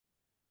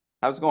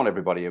How's it going,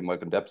 everybody? And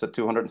welcome to episode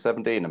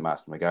 217 of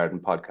Master My Garden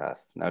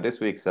podcast. Now, this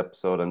week's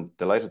episode, I'm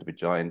delighted to be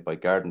joined by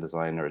garden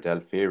designer Edel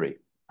Feighery.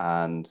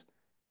 And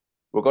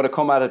we're going to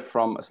come at it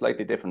from a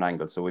slightly different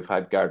angle. So, we've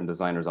had garden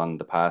designers on in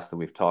the past and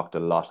we've talked a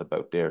lot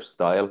about their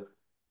style.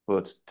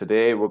 But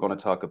today we're going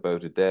to talk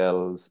about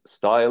Edel's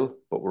style,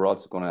 but we're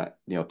also going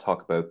to,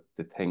 talk about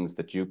the things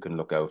that you can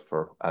look out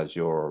for as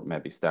you're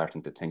maybe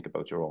starting to think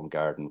about your own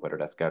garden, whether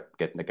that's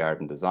getting a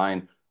garden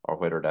design or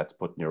whether that's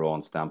putting your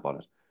own stamp on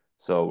it.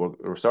 So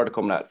we're sort of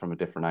coming at it from a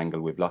different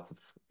angle. We've lots of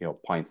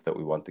points that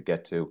we want to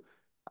get to,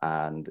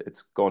 and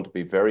it's going to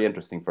be very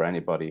interesting for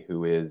anybody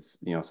who is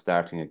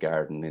starting a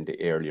garden in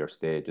the earlier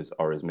stages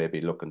or is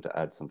maybe looking to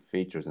add some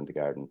features in the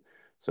garden.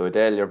 So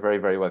Adele, you're very,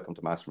 very welcome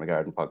to Master My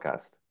Garden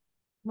podcast.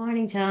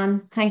 Morning,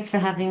 John. Thanks for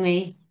having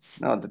me. It's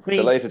No, great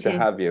delighted to to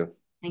have you.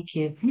 thank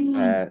you.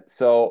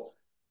 So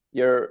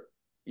you're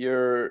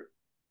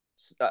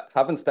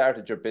haven't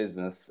started your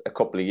business a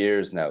couple of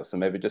years now. So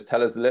maybe just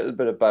tell us a little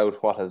bit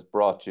about what has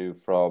brought you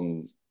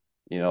from,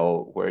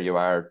 where you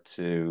are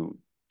to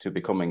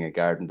becoming a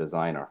garden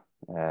designer.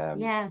 Um,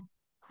 Yeah,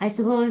 I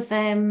suppose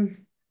I'm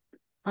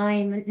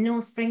no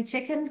spring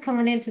chicken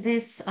coming into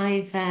this. I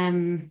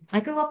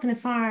grew up in a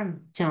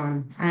farm,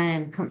 John,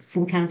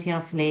 from County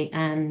Offaly,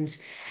 and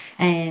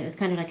it was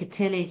kind of like a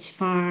tillage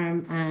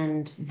farm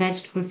and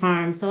vegetable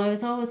farm. So I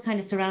was always kind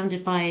of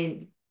surrounded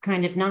by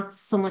kind of not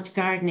so much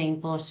gardening,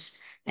 but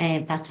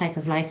that type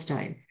of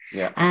lifestyle.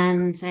 yeah,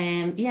 And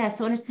yeah,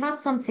 so and it's not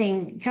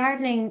something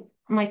gardening.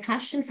 My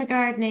passion for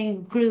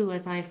gardening grew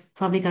as I've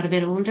probably got a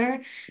bit older.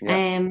 yeah,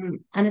 And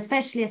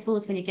especially, I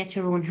suppose, when you get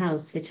your own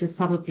house, which was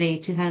probably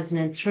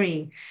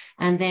 2003.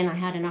 And then I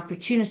had an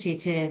opportunity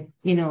to,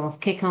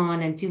 kick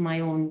on and do my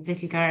own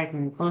little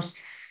garden. But,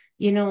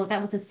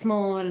 that was a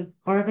small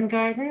urban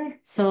garden.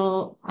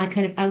 So I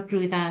kind of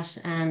outgrew that.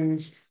 And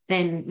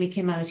then we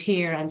came out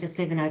here. I'm just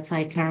living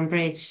outside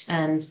Bridge,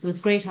 and there was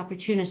great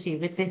opportunity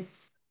with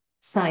this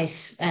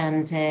site.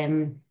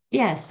 And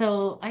yeah,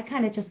 so I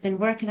kind of just been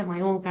working at my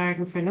own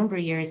garden for a number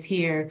of years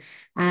here.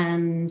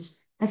 And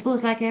I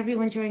suppose, like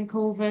everyone during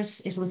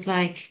COVID, it was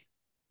like,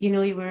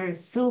 you were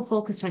so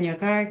focused on your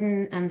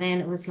garden. And then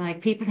it was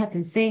like people have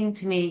been saying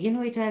to me,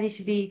 Adele, you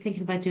should be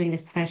thinking about doing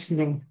this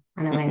professionally.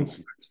 And I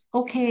went,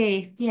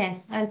 okay,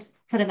 yes, I'd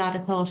put a lot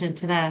of thought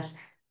into that.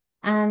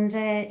 And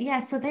yeah,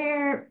 so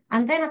there,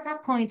 and then at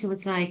that point, it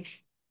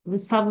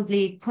was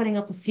probably putting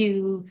up a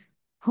few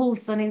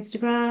posts on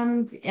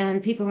Instagram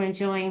and people were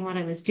enjoying what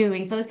I was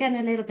doing. So I was getting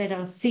a little bit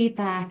of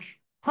feedback,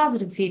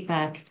 positive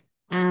feedback.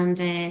 And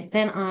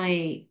then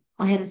I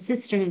had a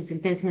sister who's in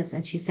business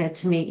and she said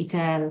to me,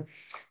 Edel,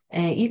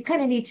 you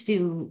kind of need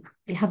to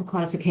have a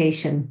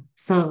qualification.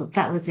 So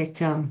that was it.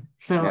 So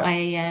yeah.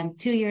 I,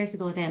 2 years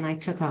ago, then I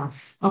took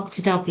off up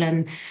to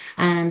Dublin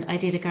and I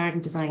did a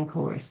garden design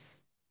course.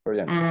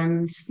 Brilliant.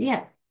 And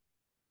yeah,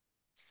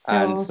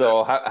 And so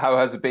so how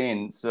has it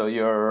been? So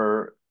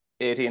you're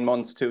 18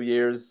 months, 2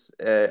 years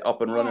up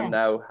and running yeah,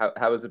 now.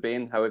 How has it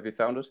been? How have you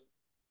found it?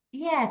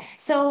 yeah.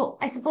 So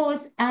I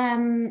suppose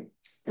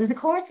the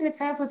course in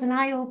itself was an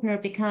eye opener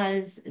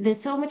because there's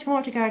so much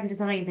more to garden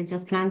design than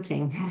just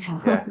planting. Yeah.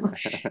 So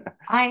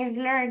I've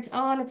learned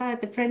all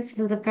about the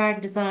principles of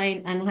garden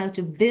design and how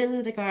to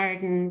build a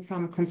garden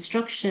from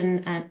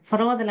construction and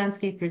what all the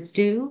landscapers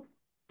do.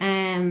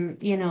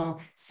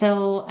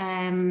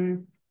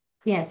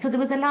 Yeah, so there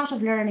was a lot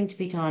of learning to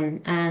be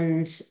done.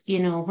 And,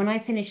 when I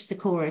finished the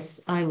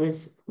course, I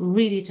was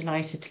really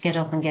delighted to get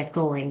up and get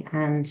going.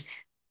 And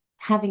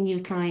having new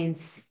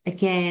clients,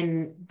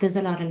 again, there's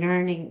a lot of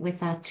learning with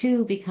that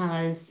too,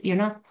 because you're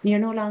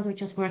no longer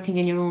just working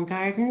in your own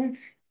garden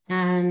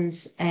and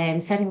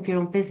setting up your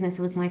own business.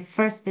 It was my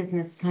first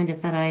business kind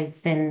of that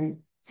I've been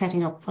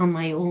setting up on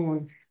my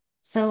own.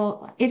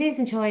 So it is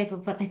enjoyable,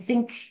 but I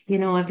think,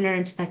 I've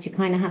learned that you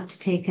kind of have to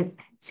take it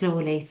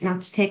slowly,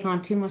 not to take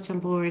on too much on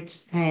board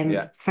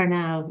Yeah. for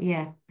now.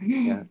 Yeah.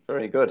 Yeah,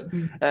 very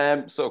good.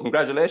 So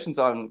congratulations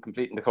on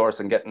completing the course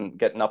and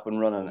getting up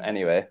and running Yeah.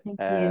 anyway.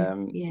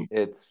 Thank you.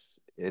 Yeah.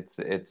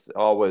 It's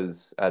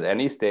always at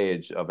any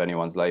stage of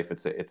anyone's life,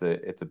 it's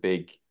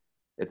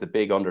a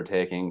big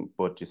undertaking,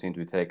 but you seem to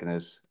be taking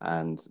it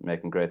and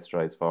making great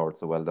strides forward.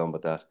 So well done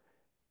with that.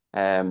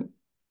 Um,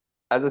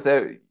 as I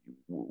say,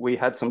 we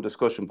had some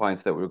discussion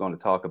points that we were going to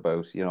talk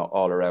about,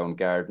 all around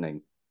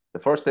gardening. The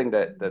first thing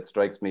that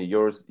strikes me,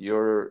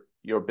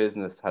 your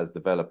business has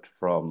developed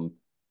from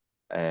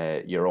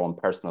your own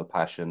personal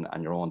passion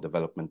and your own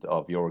development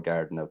of your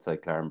garden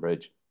outside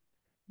Bridge.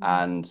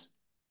 Mm. And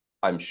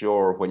I'm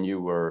sure when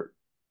you were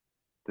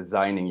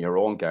designing your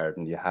own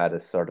garden, you had a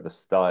sort of a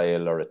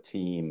style or a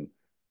theme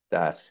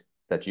that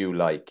you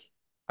like,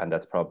 and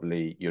that's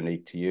probably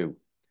unique to you.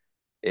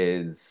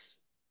 Is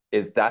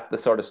is that the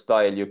sort of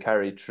style you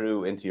carry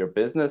through into your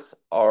business,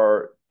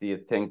 or do you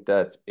think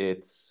that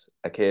it's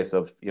a case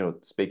of,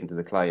 speaking to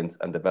the clients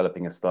and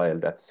developing a style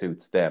that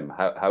suits them?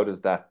 How does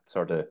that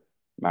sort of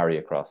marry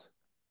across?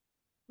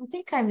 I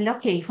think I'm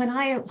lucky.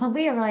 When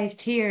we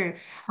arrived here,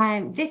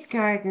 this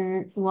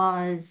garden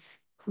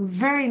was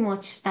very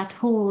much that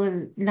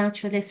whole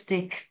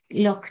naturalistic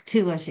look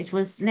to it. It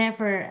was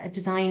never a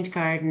designed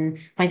garden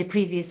by the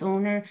previous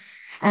owner.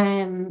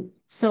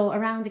 So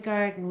around the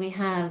garden, we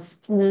have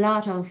a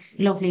lot of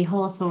lovely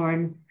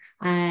hawthorn,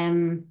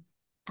 um,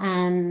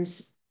 and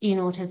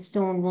it has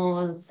stone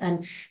walls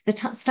and the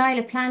style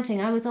of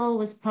planting. I was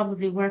always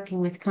probably working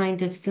with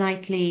kind of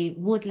slightly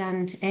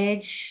woodland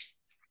edge,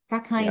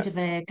 that kind Yeah, of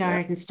a yeah.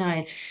 garden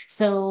style.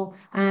 So,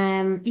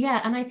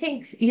 yeah, and I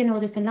think,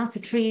 there's been lots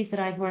of trees that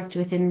I've worked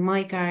with in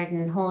my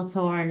garden,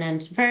 hawthorn,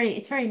 and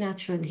it's very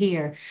natural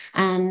here.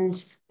 And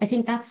I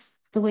think that's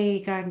the way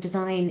garden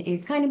design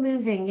is kind of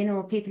moving.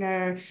 People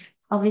are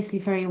obviously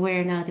very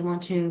aware now. They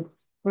want to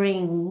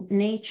bring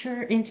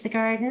nature into the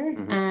garden,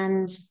 Hmm.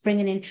 and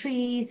bringing in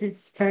trees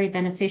is very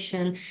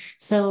beneficial.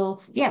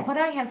 So, yeah, what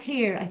I have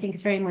here, I think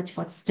is very much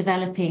what's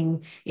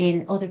developing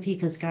in other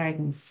people's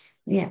gardens.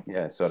 Yeah.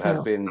 Yeah, so it has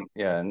So. been,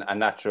 yeah,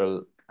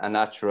 a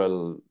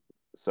natural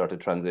sort of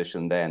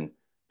transition then, Yeah,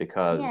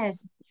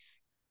 because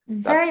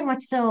very that's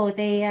much so.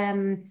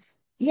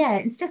 Yeah,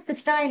 it's just the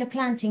style of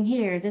planting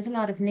here. There's a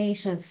lot of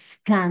native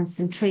plants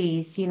and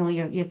trees.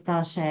 You've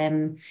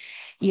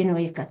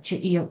got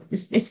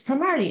it's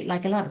primarily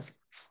like a lot of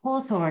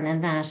hawthorn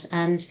and that,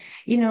 and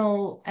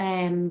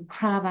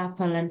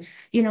crabapple, and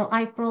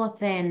I've brought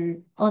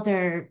then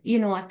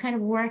I've kind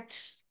of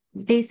worked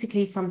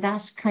basically from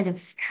that kind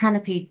of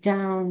canopy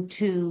down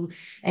to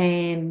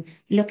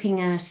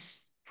looking at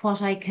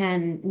what I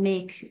can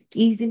make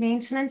easy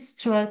maintenance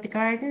throughout the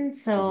garden. mhm,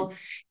 So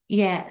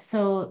yeah,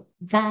 so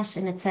that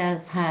in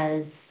itself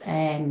has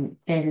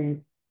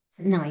been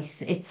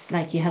nice. It's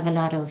like you have a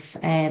lot of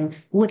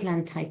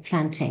woodland type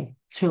planting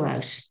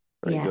throughout.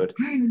 very Yeah. good.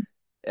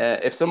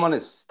 If someone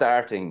is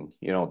starting,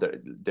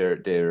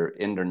 they're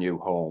in their new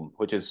home,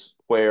 which is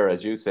where,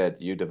 as you said,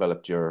 you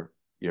developed your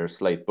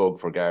slight bug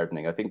for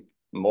gardening. I think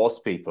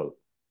most people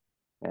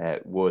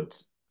would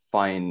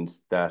find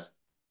that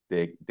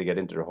they get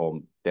into their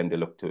home, then they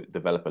look to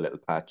develop a little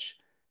patch,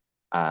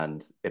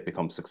 and it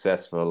becomes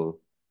successful,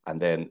 and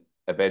then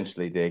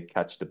eventually they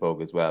catch the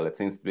bug as well. It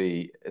seems to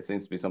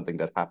be something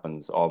that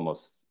happens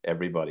almost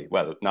everybody.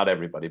 Well, not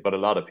everybody, but a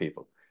lot of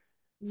people.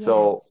 Yeah.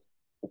 So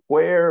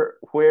where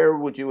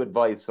would you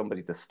advise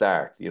somebody to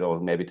start?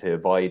 Maybe to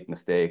avoid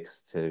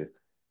mistakes, to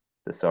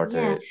sort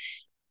Yeah. of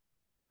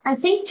I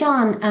think,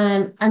 John,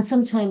 and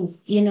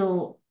sometimes,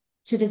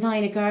 to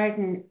design a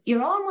garden,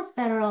 you're almost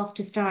better off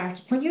to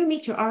start when you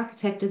meet your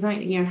architect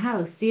designing your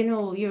house.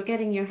 You're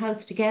getting your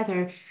house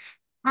together.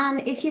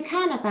 And if you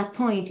can at that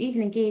point,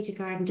 even engage a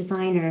garden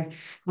designer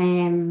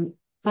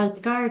about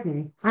the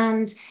garden.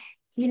 And,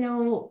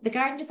 the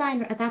garden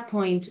designer at that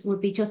point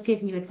would be just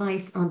giving you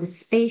advice on the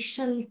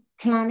spatial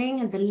planning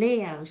and the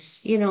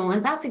layout,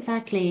 and that's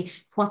exactly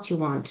what you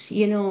want.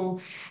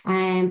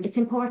 It's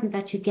important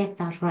that you get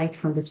that right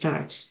from the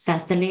start,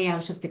 that the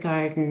layout of the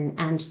garden,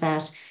 and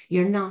that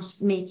you're not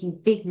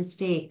making big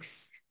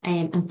mistakes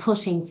and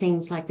putting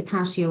things like the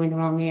patio in the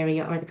wrong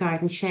area, or the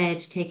garden shed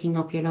taking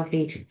up your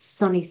lovely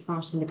sunny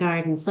spot in the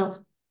garden.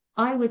 So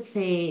I would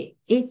say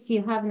if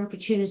you have an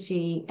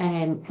opportunity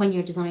when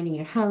you're designing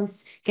your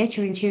house, get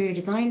your interior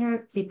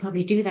designer. They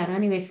probably do that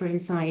anyway for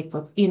inside,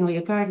 but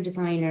your garden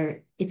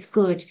designer, it's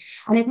good.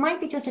 And it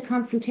might be just a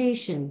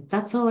consultation.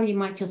 That's all you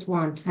might just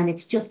want. And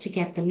it's just to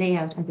get the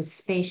layout and the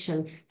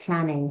spatial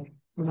planning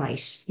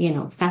right.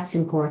 That's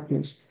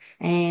important.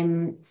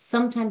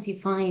 Sometimes you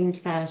find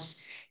that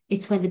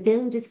it's when the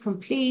build is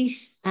complete,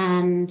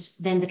 and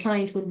then the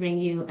client will ring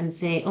you and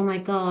say, "Oh my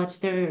God,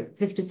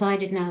 they've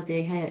decided now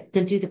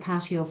they'll do the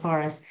patio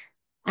for us."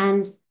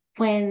 And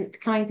when the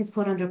client is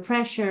put under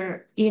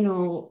pressure,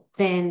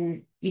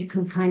 then you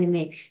can kind of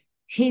make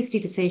hasty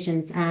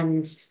decisions,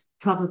 and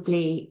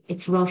probably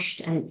it's rushed,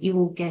 and you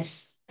won't get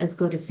as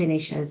good a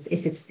finish as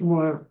if it's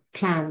more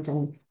planned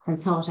and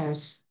thought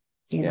out,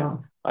 you yeah.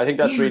 know. I think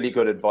that's Yeah. really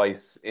good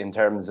advice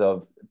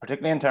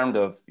particularly in terms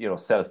of,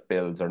 self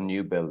builds or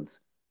new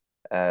builds.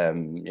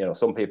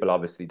 Some people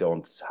obviously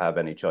don't have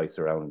any choice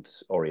around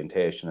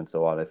orientation and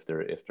so on if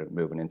they're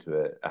moving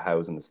into a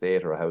housing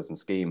estate or a housing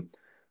scheme.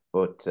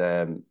 But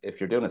if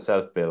you're doing a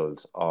self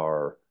build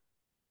or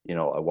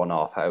a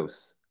one-off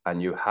house,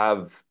 and you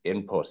have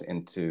input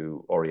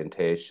into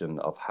orientation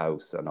of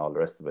house and all the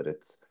rest of it,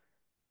 it's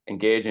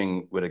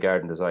engaging with a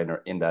garden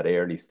designer in that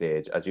early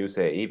stage, as you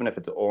say, even if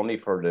it's only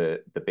for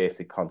the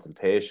basic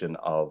consultation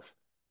of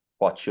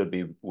what should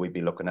we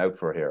be looking out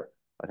for here.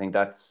 I think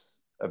that's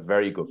a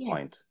very good Yeah.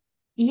 point.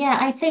 Yeah,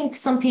 I think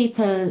some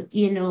people,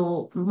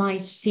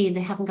 might feel they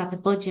haven't got the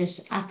budget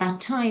at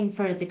that time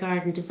for the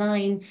garden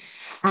design.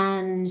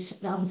 And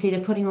obviously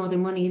they're putting all their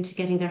money into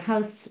getting their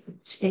house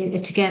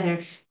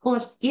together.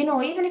 But,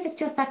 even if it's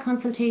just that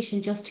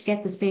consultation, just to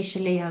get the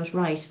spatial layout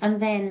right.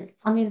 And then,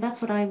 I mean,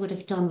 that's what I would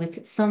have done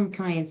with some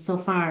clients so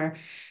far.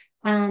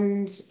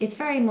 And it's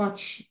very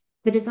much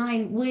the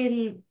design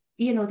will,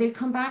 they'll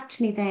come back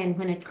to me then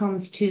when it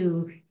comes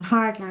to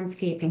hard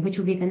landscaping, which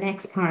will be the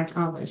next part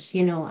of it,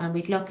 and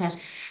we'd look at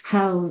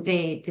how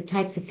the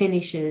types of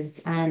finishes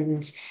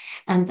and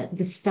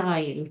the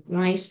style,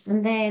 right?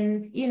 And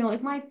then,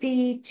 it might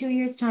be 2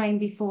 years' time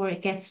before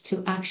it gets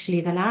to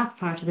actually the last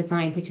part of the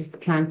design, which is the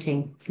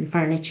planting, the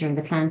furniture and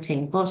the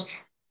planting. But,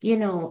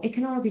 it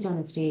can all be done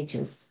in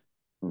stages.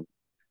 Mm.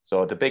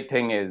 So the big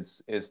thing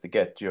is to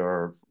get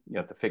to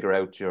figure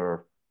out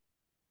your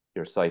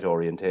site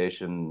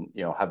orientation,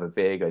 have a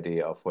vague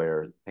idea of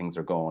where things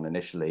are going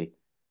initially,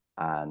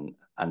 and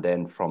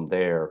then from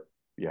there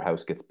your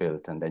house gets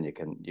built, and then you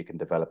can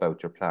develop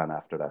out your plan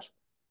after that.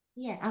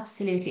 Yeah,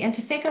 absolutely. And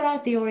to figure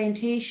out the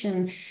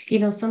orientation,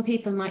 some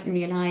people mightn't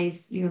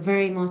realize you're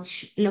very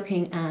much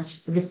looking at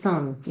the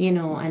sun,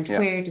 and Yeah,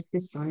 where does the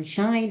sun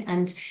shine?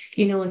 And,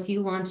 if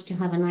you want to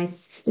have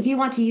if you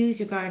want to use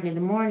your garden in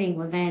the morning,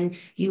 well, then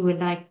you would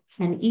like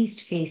an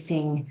east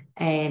facing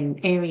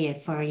area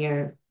for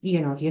your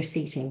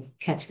seating,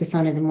 catch the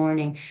sun in the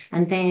morning.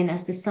 And then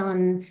as the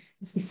sun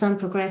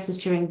progresses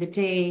during the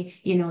day,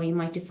 you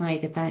might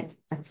decide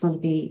that's going to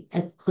be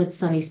a good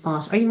sunny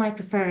spot, or you might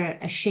prefer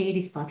a shady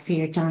spot for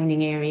your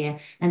dining area.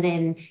 And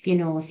then,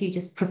 if you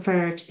just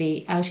prefer to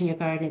be out in your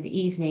garden in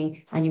the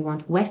evening and you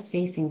want west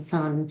facing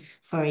sun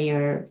for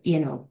your,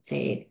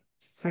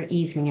 for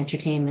evening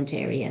entertainment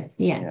area.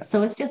 Yeah. yeah,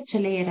 So it's just to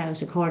lay it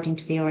out according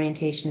to the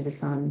orientation of the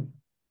sun.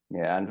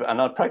 yeah. And on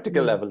a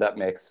practical Yeah. level, that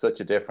makes such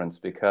a difference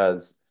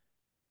because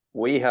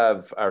we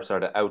have our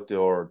sort of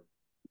outdoor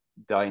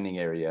dining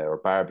area or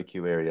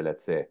barbecue area,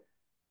 let's say,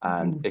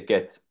 and Mhm. it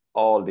gets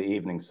all the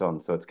evening sun.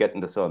 So it's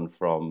getting the sun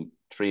from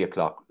 3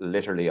 o'clock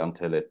literally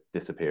until it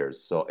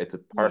disappears. So it's a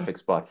Yeah. perfect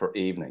spot for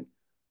evening.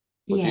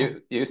 But Yeah.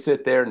 you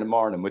sit there in the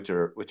morning with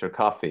your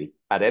coffee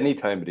at any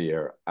time of the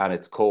year, and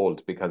it's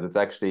cold because it's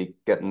actually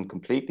getting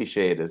completely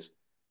shaded,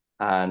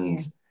 Yeah.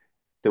 and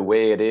the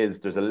way it is,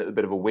 there's a little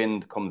bit of a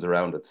wind comes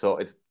around it. So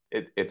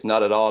it's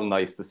not at all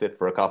nice to sit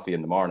for a coffee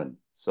in the morning.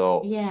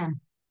 So Yeah.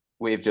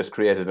 we've just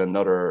created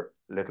another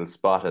little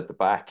spot at the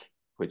back,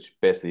 which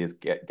basically is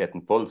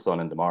getting full sun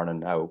in the morning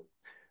now.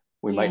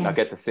 We might not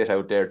Yeah. get to sit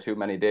out there too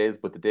many days,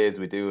 but the days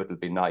we do, it'll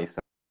be nice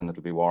and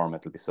it'll be warm,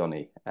 it'll be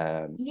sunny.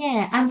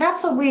 Yeah, and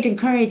that's what we'd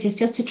encourage is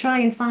just to try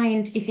and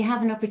find, if you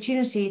have an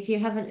opportunity, if you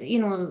have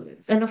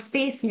enough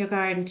space in your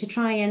garden, to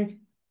try and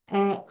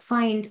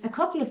find a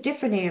couple of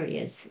different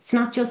areas. It's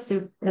not just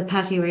the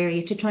patio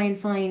area, to try and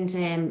find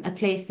a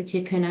place that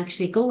you can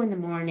actually go in the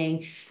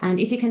morning. And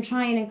if you can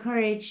try and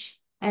encourage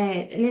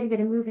a little bit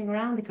of moving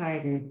around the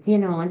garden,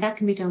 and that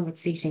can be done with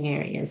seating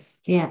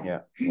areas. Yeah.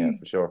 Yeah, yeah,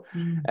 for sure.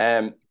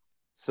 Mm.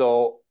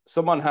 So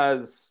someone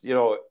has,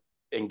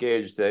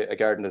 engaged a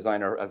garden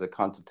designer as a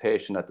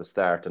consultation at the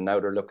start, and now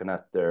they're looking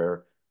at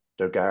their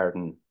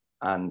garden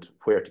and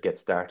where to get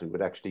started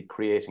with actually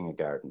creating a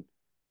garden.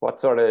 What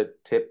sort of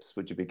tips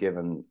would you be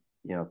given,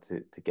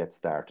 to get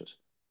started?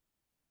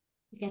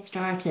 Get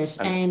started.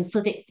 And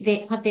So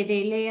they have the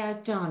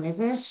layout done, is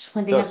it?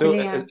 When they so, have the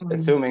layout done.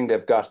 assuming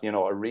they've got,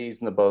 a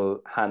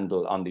reasonable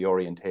handle on the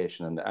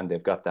orientation, and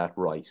they've got that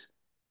right,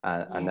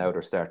 and Yeah. now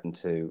they're starting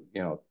to,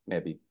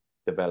 maybe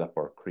develop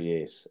or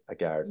create a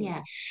garden.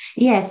 Yeah.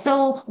 Yeah.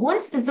 So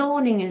once the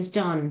zoning is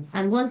done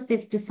and once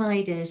they've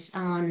decided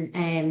on,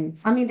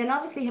 I mean, they'll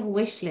obviously have a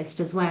wish list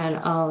as well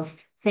of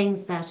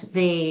things that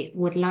they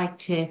would like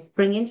to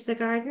bring into the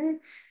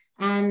garden.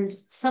 And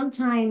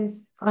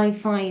sometimes I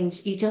find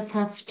you just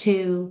have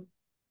to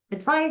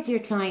advise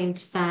your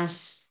client that,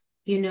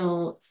 you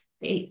know,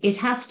 it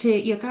has to,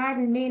 your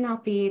garden may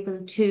not be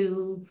able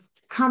to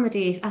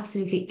accommodate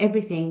absolutely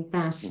everything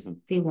that Mhm.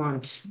 they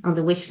want on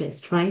the wish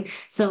list, right?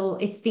 So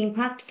it's being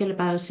practical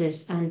about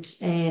it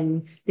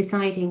and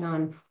deciding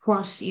on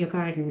what your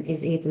garden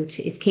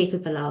is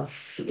capable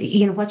of,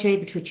 what you're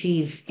able to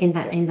achieve in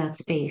that Yeah. in that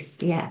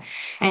space. Yeah.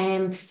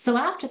 So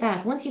after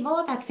that, once you've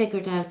all that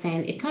figured out,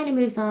 then it kind of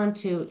moves on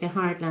to the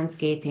hard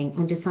landscaping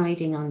and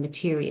deciding on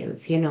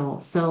materials.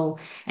 So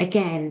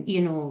again,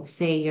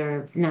 say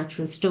your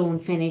natural stone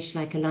finish,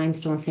 like a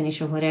limestone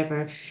finish or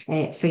whatever,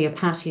 for your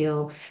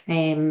patio.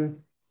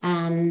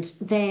 And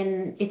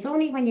then it's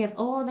only when you have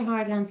all the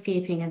hard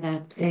landscaping and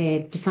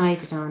that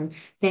decided on,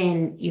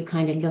 then you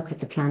kind of look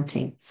at the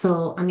planting.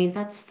 So, I mean,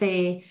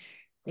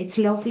 it's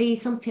lovely.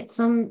 Some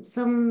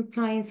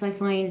clients I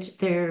find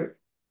they're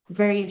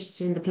very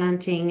interested in the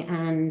planting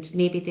and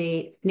maybe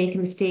they make a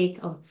mistake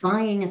of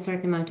buying a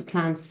certain amount of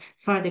plants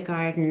for the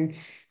garden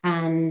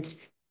and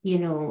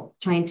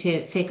trying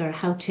to figure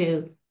how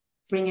to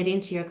bring it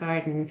into your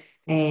garden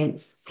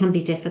can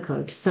be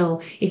difficult.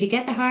 So if you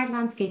get the hard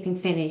landscaping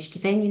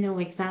finished, then you know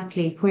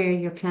exactly where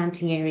your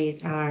planting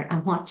areas are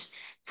and what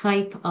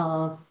type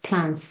of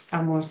plants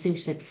are more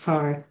suited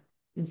for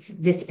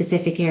the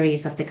specific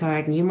areas of the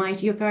garden.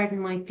 Your garden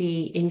might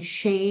be in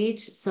shade.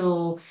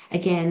 So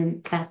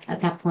again, that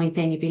at that point,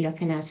 then you'd be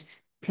looking at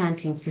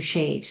planting for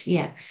shade.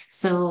 Yeah.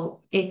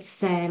 So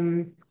it's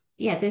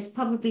yeah, there's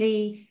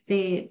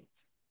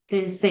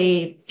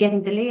the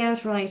getting the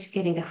layout right,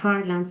 getting the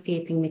hard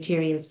landscaping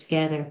materials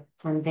together,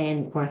 and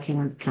then working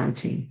on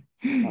planting.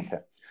 Okay.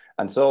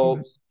 And so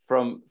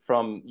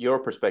from your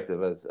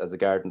perspective as a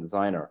garden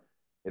designer,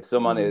 if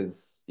someone Mm.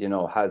 is,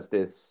 has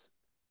this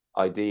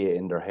idea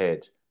in their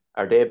head,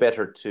 are they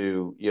better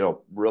to,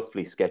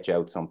 roughly sketch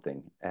out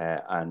something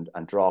and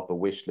draw up a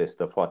wish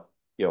list of what,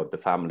 the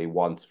family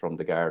wants from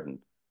the garden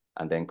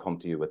and then come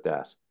to you with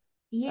that?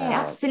 Yeah,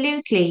 Uh,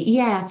 absolutely.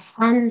 Yeah.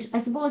 And I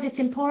suppose it's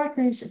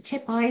important. A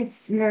tip I've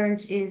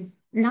learned is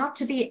not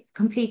to be a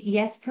complete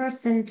yes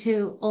person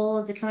to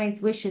all the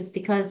client's wishes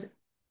because,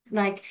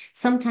 like,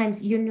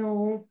 sometimes you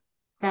know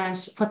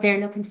that what they're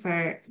looking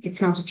for,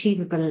 it's not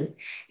achievable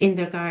in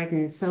their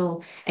garden.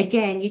 So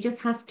again, you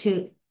just have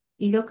to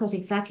look at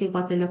exactly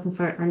what they're looking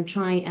for and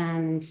try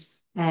and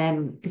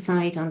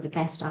decide on the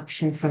best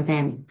option for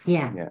them.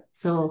 Yeah. yeah.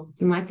 So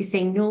you might be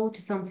saying no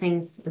to some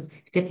things as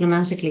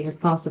diplomatically as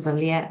possible.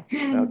 Yeah.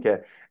 Okay.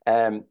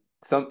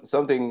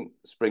 Something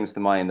springs to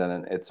mind,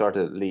 and it sort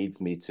of leads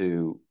me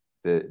to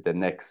the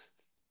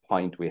next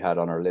point we had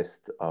on our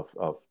list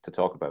of to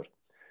talk about.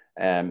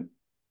 Um,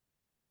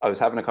 I was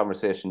having a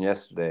conversation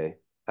yesterday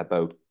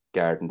about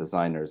garden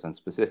designers, and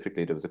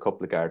specifically, there was a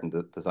couple of garden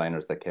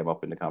designers that came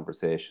up in the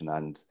conversation,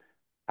 and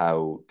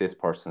how this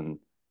person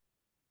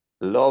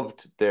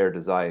loved their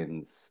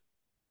designs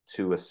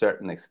to a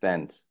certain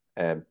extent,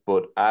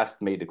 but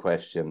asked me the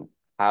question,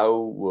 how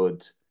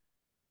would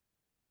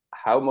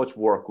how much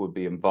work would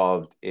be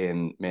involved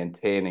in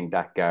maintaining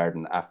that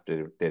garden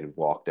after they'd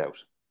walked out?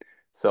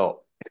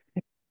 So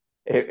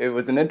it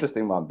was an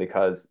interesting one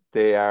because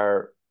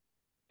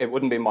it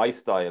wouldn't be my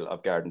style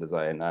of garden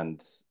design and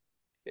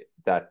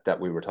that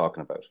we were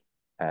talking about.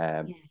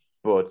 Um, Yeah.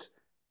 but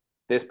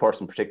this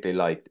person particularly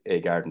liked a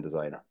garden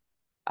designer.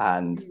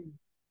 And Mm.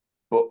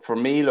 but for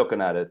me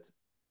looking at it,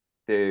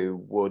 there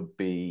would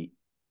be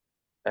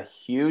a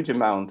huge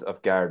amount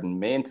of garden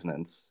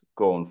maintenance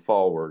going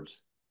forward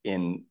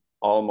in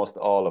almost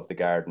all of the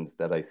gardens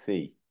that I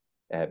see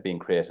being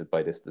created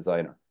by this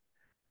designer.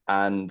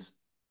 And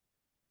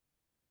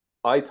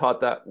I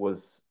thought it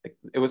was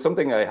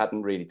something I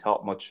hadn't really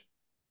thought much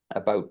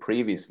about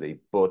previously,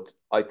 but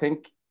I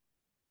think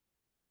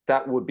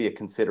that would be a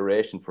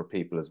consideration for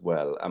people as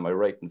well. Am I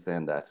right in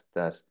saying that?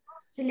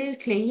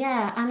 Absolutely,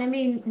 yeah. And I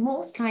mean,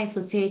 most clients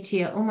would say to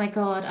you, "Oh my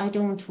God, I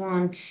don't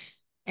want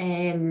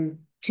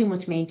too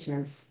much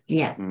maintenance."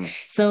 Yeah. Mm,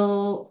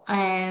 So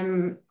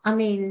I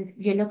mean,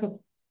 you look at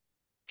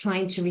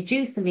trying to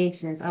reduce the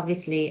maintenance,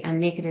 obviously, and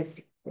make it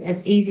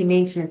as easy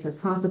maintenance as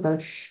possible.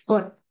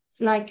 But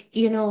like,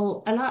 a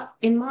lot,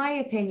 in my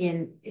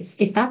opinion,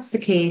 if that's the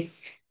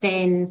case,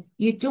 then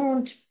you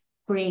don't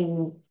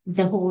bring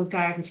the whole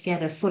garden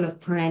together full of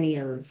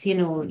perennials.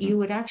 mhm, You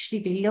would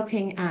actually be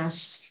looking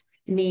at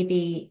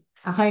maybe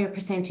a higher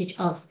percentage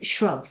of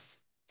shrubs,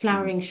 mhm.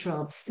 flowering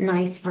shrubs,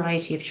 nice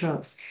variety of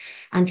shrubs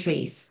and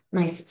trees,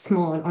 nice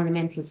small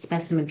ornamental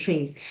specimen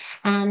trees.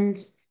 And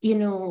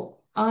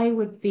I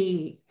would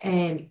be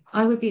a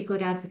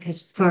good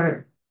advocate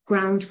for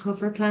ground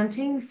cover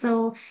planting.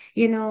 So,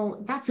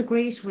 that's a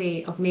great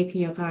way of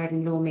making your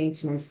garden low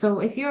maintenance. So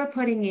if you're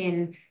putting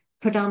in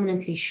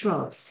predominantly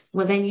shrubs,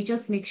 well, then you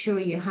just make sure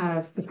you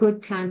have a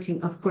good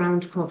planting of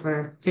ground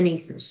cover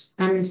beneath it.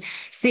 And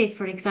say,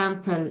 for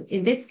example,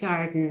 in this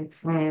garden,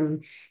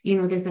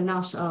 there's a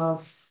lot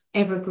of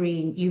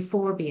evergreen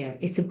euphorbia.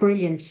 It's a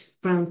brilliant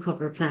ground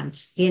cover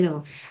plant,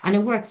 and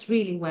it works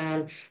really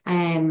well.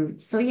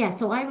 So yeah,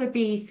 so I would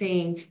be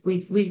saying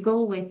we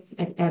go with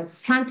a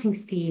planting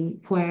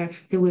scheme where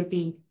there will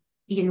be,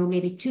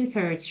 maybe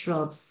two-thirds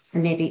shrubs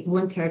and maybe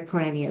one-third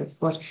perennials,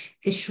 but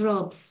the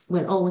shrubs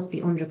will always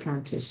be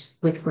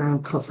underplanted with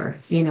ground cover,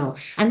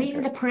 and even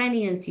Okay. the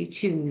perennials you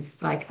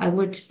choose, like I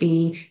would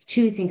be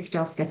choosing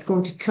stuff that's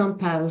going to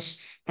clump out,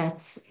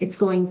 it's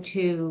going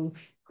to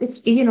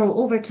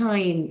over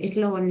time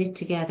it'll all knit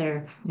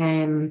together.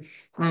 And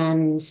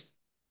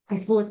I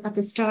suppose at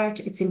the start,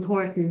 it's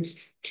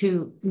important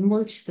to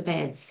mulch the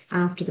beds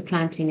after the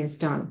planting is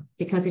done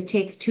because it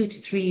takes 2 to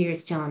 3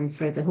 years, John,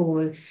 for the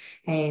whole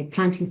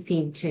planting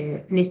scheme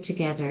to knit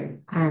together.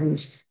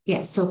 And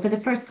yeah, so for the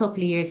first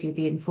couple of years, you'll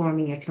be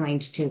informing your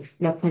client to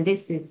look when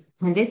this is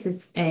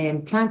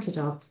planted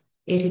up,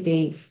 it'll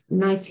be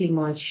nicely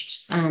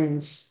mulched,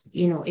 and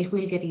it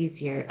will get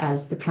easier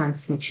as the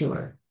plants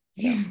mature.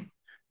 Yeah. Yeah.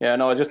 Yeah,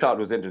 no, I just thought it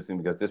was interesting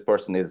because this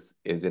person is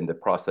in the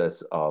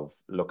process of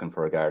looking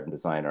for a garden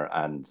designer,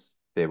 and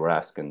they were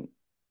asking,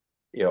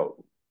 you know,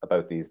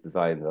 about these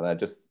designs, and I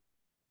just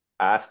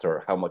asked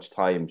her how much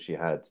time she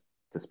had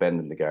to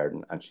spend in the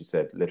garden, and she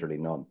said literally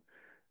none.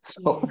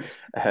 So,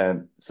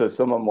 Yeah. so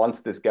someone wants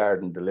this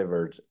garden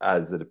delivered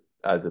as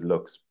it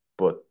looks,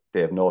 but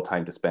they have no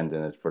time to spend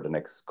in it for the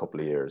next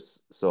couple of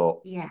years.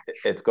 So Yeah.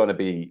 it's going to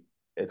be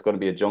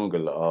a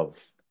jungle of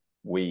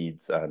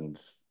weeds, and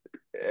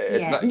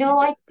it's Yeah, not.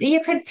 no,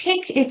 you could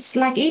pick. It's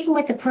like even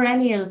with the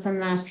perennials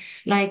and that,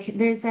 like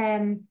there's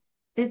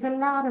a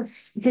lot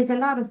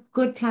of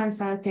good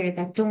plants out there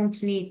that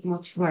don't need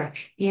much work,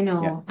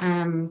 Yeah,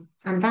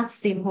 And that's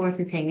the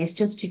important thing, is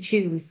just to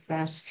choose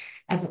that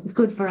a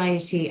good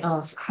variety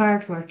of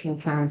hardworking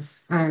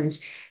plants and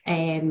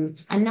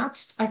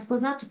not, I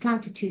suppose, not to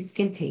plant it too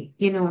skimpy,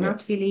 Yeah, not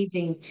to be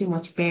leaving too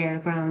much bare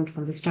ground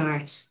from the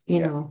start,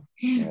 yeah,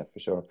 yeah, for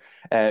sure.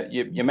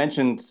 You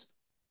mentioned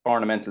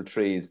ornamental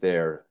trees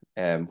there.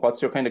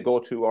 What's your kind of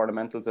go-to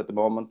ornamentals at the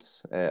moment?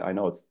 I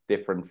know it's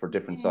different for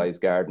different Yeah. size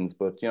gardens,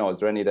 but is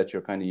there any that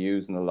you're kind of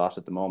using a lot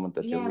at the moment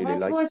that you Yeah, well, really I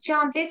like? suppose,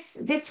 John,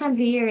 this time of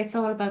the year, it's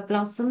all about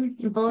blossom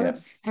and Yeah,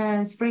 bulbs.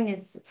 Spring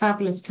is a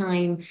fabulous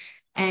time,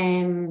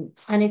 and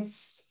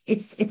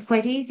it's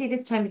quite easy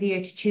this time of the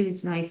year to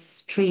choose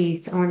nice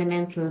trees,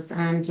 ornamentals,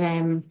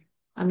 and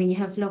I mean, you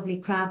have lovely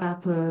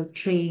crabapple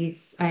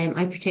trees.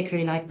 I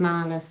particularly like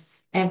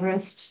Malus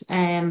Everest.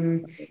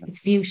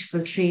 It's a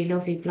beautiful tree,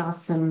 lovely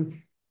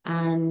blossom,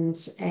 and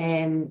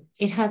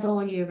it has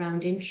all year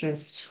round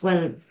interest.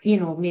 Well,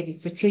 maybe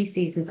for 3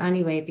 seasons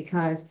anyway,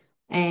 because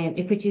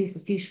it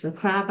produces beautiful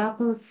crab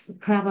apples.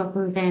 Crab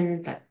apple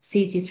then that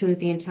sees you through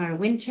the entire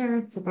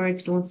winter. The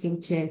birds don't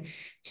seem to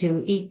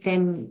eat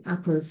them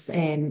apples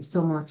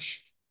so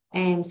much.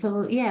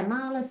 So yeah,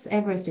 Malus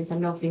Everest is a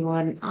lovely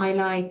one. I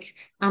like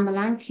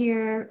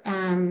Amelanchier.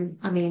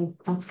 I mean,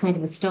 that's kind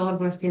of a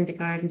stalwart in the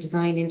garden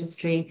design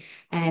industry.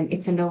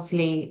 It's a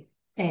lovely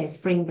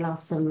spring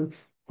blossom,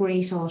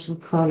 great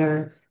autumn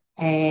color.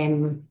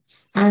 And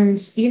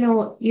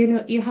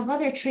you have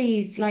other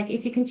trees, like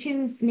if you can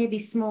choose maybe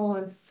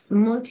small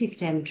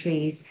multi-stem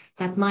trees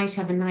that might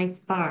have a nice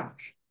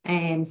bark,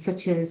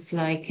 such as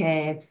like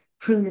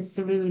Prunus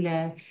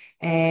cerula,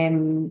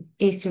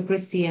 Acer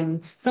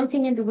grisseum,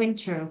 something in the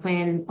winter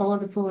when all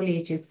the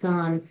foliage is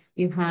gone,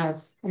 you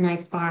have a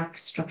nice bark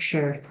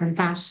structure, and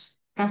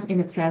that in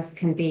itself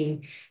can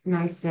be a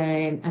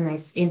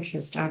nice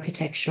interest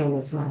architectural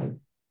as well.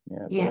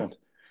 yeah, Yeah. brilliant.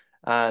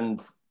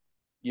 And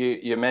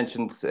you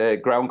mentioned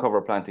ground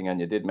cover planting, and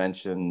you did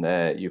mention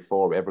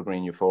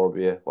evergreen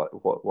euphorbia.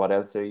 What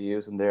else are you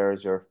using there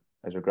as your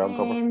ground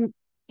cover? Um,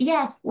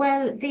 yeah,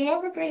 well, the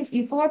evergreen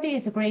euphorbia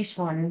is a great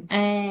one.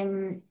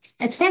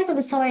 It depends on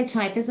the soil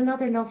type. There's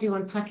another lovely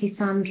one,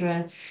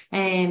 Pachysandra,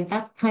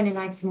 that kind of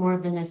likes more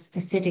of an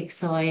acidic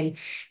soil.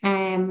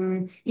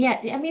 Yeah,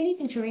 I mean,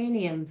 even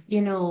geranium,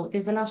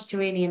 there's a lot of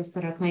geraniums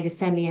that are kind of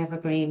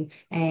semi-evergreen,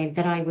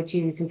 that I would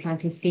use in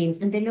planting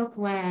schemes, and they look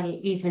well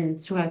even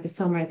throughout the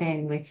summer.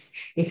 Then, with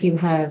if you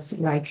have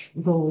like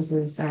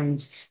roses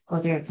and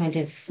other kind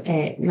of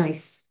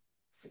nice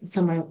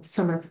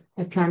summer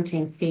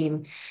planting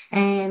scheme.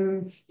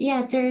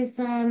 Yeah, there's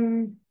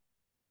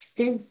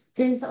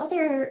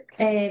other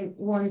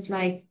ones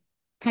like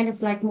kind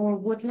of like more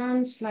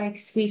woodland, like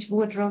sweet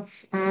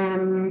woodruff.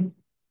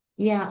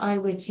 Yeah, I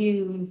would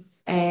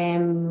use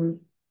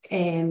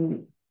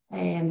Alchemilla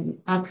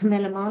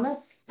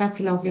mollis. That's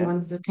a lovely Yeah, one.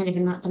 It's a kind of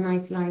a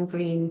nice lime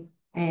green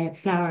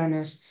flower in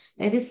it.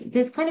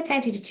 There's kind of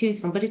plenty to choose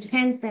from, but it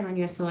depends then on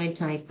your soil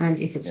type and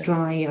if it's yeah,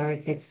 dry or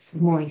if it's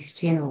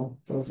moist, yeah,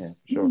 those.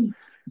 for sure.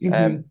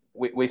 Mhm.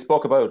 We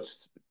spoke about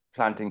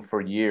planting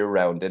for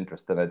year-round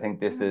interest, and I think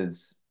this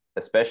is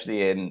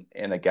especially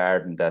in a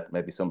garden that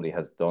maybe somebody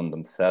has done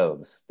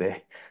themselves.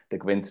 They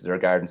go into their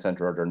garden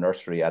center or their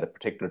nursery at a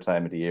particular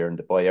time of the year and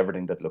they buy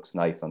everything that looks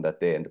nice on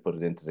that day and they put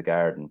it into the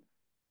garden.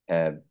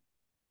 Um,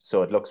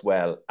 so it looks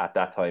well at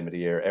that time of the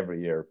year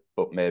every year,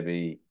 but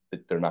maybe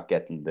they're not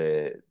getting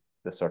the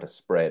sort of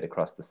spread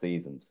across the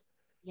seasons.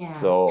 Yeah.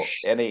 So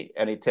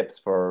any tips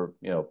for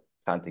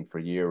planting for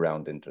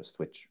year-round interest,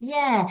 which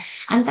Yeah,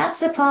 and that's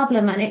the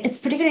problem. And it's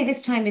particularly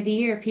this time of the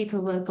year, people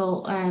will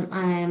go,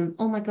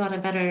 oh my God,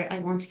 I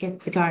want to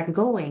get the garden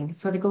going.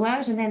 So they go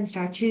out and then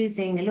start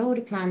choosing a load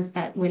of plants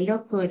that will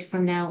look good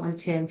from now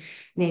until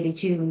maybe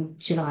June,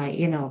 July,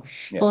 yeah,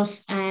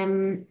 But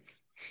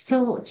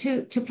so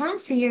to plan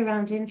for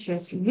year-round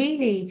interest,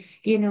 really,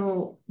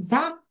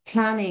 that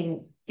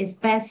planning is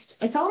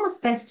best. It's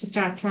almost best to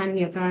start planning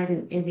your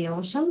garden in the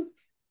autumn.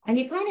 And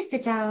you kind of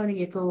sit down and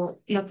you go,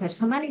 look at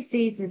how many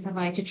seasons have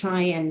I to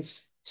try and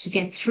to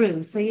get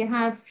through. So you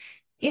have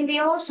in the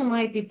autumn,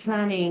 I'd be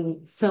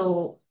planning.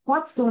 So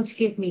what's going to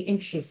give me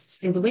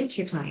interest in the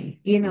winter time,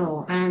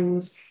 mhm,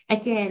 and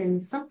again,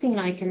 something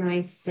like a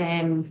nice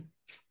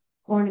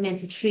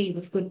ornamental tree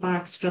with good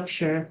bark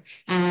structure.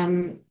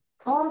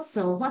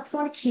 Also, what's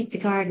going to keep the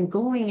garden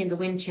going in the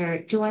winter?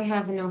 Do I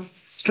have enough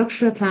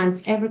structural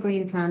plants,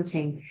 evergreen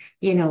planting?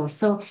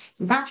 So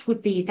that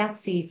would be that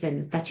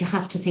season that you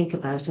have to think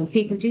about. And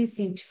people do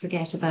seem to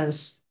forget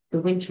about the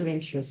winter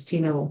interest.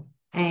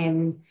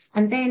 And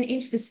then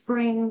into the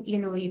spring,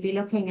 you'd be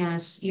looking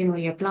at,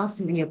 your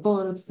blossom and your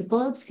bulbs. The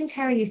bulbs can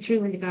carry you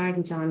through in the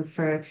garden, John,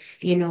 for,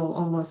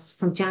 almost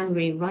from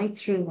January right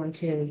through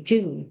until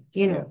June,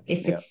 yeah,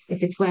 yeah,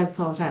 if it's well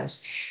thought out.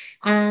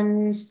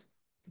 And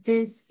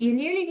you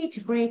nearly need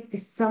to break the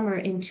summer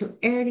into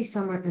early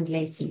summer and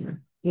late summer.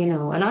 A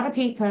lot of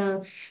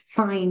people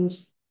find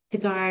the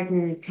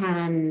garden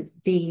can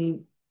be,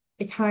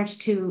 it's hard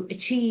to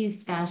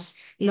achieve that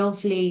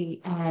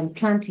lovely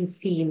planting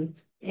scheme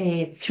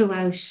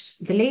throughout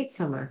the late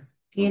summer.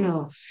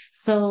 mhm,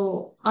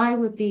 So I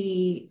would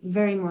be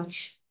very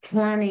much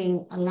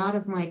planning a lot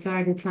of my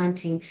garden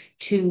planting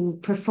to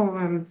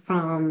perform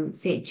from,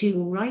 say,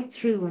 June right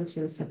through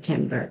until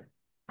September.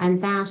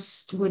 And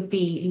that would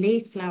be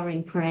late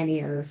flowering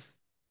perennials.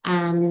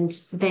 And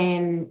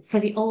then for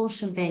the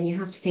autumn, then you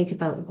have to think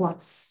about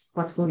what's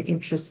going to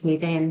interest me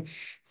then.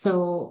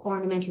 So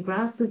ornamental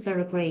grasses are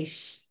a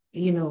great,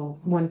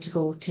 one to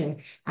go to.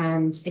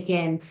 And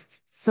again,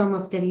 some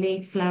of the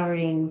late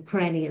flowering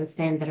perennials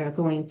then that are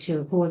going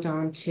to hold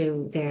on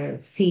to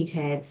their seed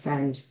heads,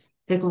 and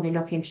they're going to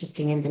look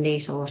interesting in the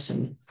late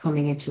autumn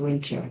coming into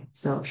winter.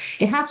 So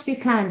it has to be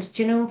planned.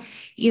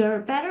 You're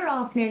better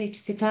off nearly to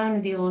sit down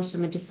in the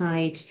autumn and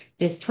decide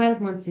there's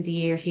 12 months in the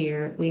year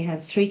here. We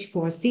have 3 to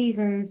 4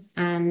 seasons,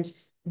 and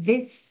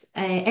this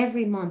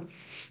every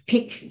month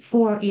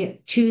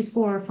choose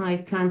 4 or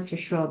 5 plants or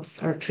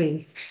shrubs or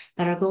trees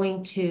that are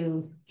going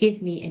to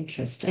give me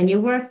interest. And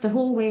you work the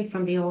whole way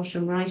from the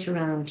autumn right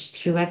around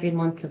through every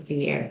month of the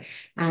year,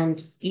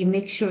 and you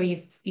make sure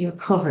you're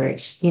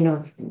covered.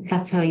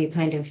 That's how you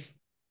kind of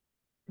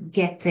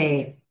get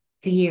the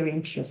year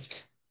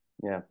interest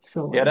Yeah.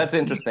 Yeah, going. that's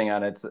interesting,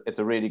 and it's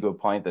a really good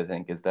point, I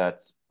think, is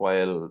that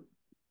while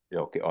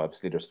okay,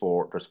 obviously there's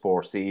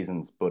four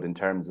seasons, but in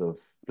terms of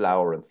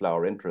flower and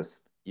flower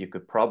interest, you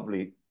could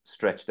probably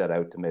stretch that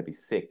out to maybe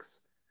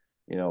six,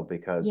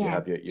 because you Yeah,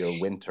 have your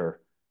winter,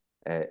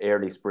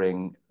 early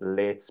spring,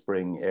 late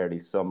spring, early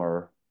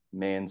summer,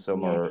 main yeah,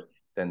 summer,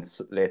 then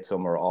late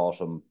summer,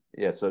 autumn.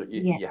 Yeah, so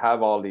you, yeah, you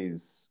have all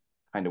these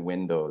kind of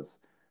windows,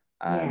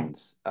 yeah. and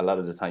a lot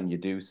of the time you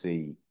do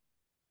see,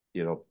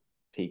 you know,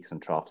 peaks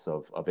and troughs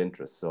of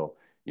interest. So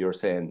you're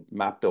saying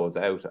map those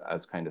out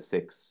as kind of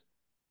six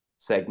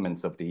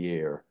segments of the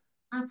year.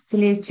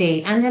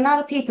 Absolutely. And a lot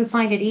of people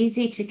find it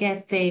easy to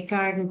get the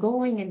garden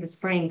going in the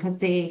spring because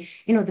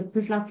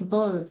there's lots of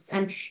bulbs.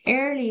 And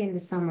early in the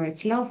summer,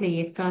 it's lovely.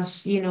 You've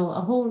got,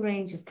 a whole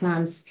range of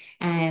plants,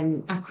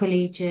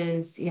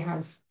 aquilegias, you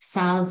have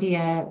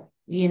salvia,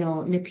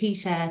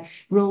 nepeta,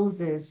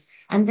 roses.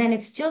 And then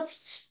it's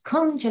just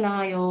come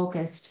July,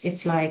 August,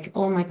 it's like,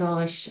 oh my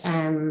gosh,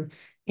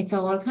 it's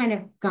all kind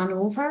of gone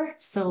over.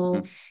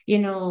 So,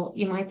 Mhm.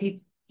 you might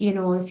be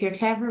if you're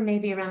clever,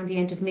 maybe around the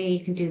end of May,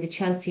 you can do the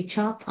Chelsea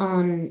chop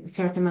on a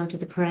certain amount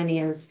of the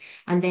perennials,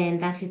 and then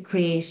that will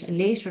create a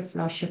later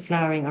flush of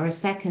flowering or a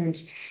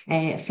second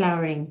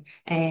flowering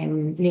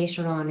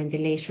later on in the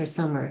later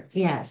summer.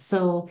 Yeah.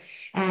 So,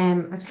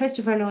 as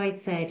Christopher Lloyd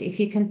said, if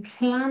you can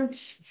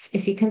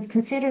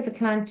consider the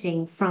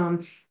planting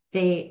from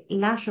the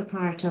latter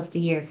part of the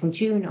year, from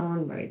June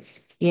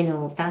onwards,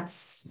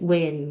 that's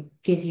will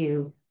give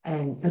you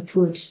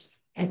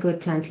a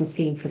good planting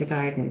scheme for the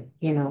garden,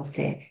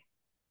 the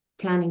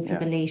planning for Yeah,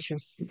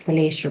 the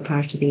later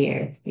part of the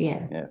year.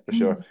 Yeah. yeah, for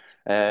sure.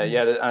 Mm.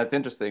 Yeah, and it's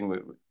interesting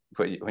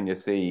when you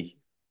see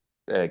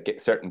get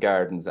certain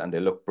gardens and they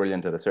look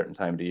brilliant at a certain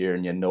time of the year,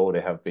 and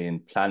they have been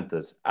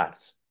planted at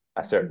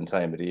a certain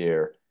time of the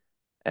year.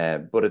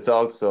 But it's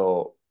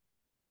also,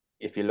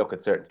 if you look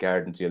at certain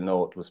gardens, you'll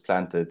know it was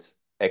planted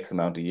X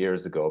amount of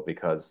years ago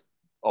because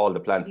all the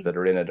plants that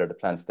are in it are the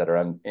plants that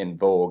are in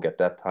vogue at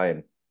that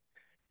time.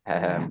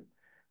 Yeah. Um,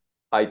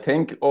 I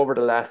think over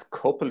the last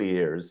couple of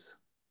years,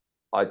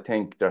 I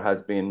think there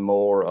has been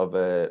more of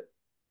a,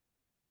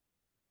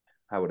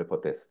 how would I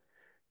put this?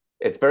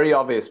 It's very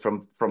obvious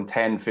from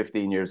 10,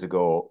 15 years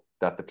ago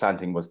that the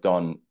planting was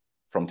done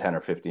from 10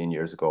 or 15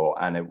 years ago,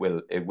 and it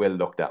will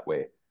look that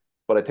way.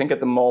 But I think at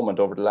the moment,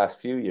 over the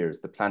last few years,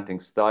 the planting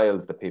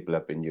styles that people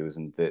have been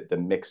using, the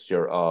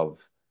mixture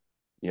of,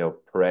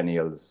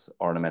 perennials,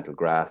 ornamental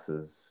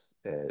grasses,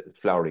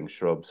 flowering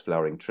shrubs,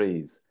 flowering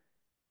trees,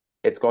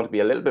 it's going to be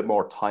a little bit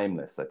more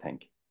timeless, I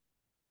think.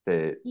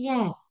 The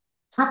Yeah.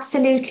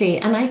 Absolutely.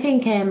 And I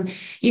think,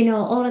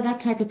 all of that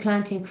type of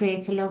planting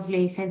creates a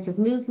lovely sense of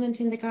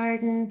movement in the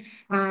garden.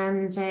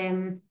 And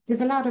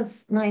there's a lot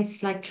of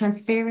nice, like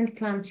transparent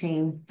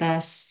planting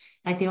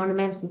like the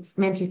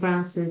ornamental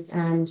grasses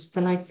and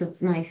the likes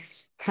of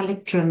nice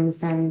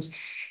calyptrums and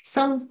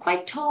some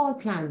quite tall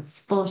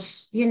plants,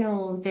 but,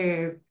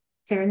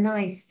 they're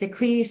nice. They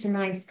create a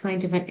nice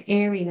kind of an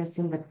airiness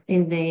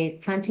in the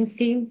planting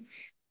scheme.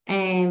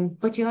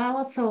 But you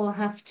also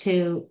have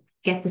to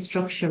get the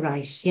structure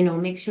right,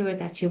 make sure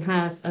that you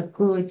have a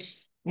good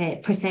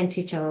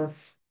percentage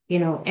of,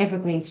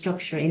 evergreen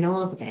structure in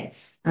all the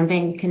beds. And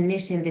then you can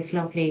knit in this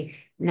lovely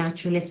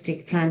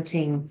naturalistic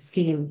planting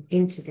scheme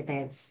into the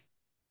beds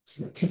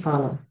to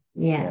follow.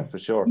 Yeah, Yeah. for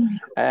sure.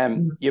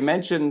 You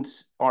mentioned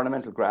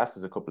ornamental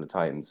grasses a couple of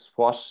times.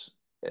 What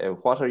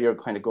are your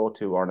kind of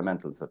go-to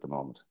ornamentals at the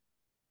moment?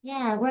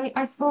 Yeah, well,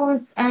 I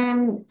suppose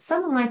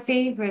some of my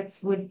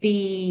favorites would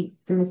be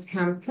the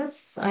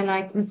miscanthus. I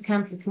like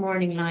miscanthus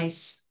morning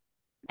light.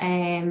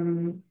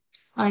 Um,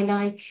 I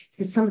like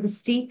some of the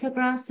steeper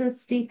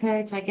grasses,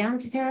 steeper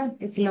gigantica.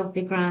 It's a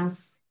lovely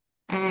grass.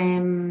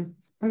 And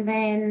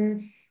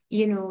then,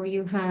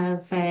 you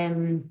have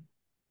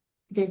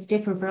there's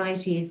different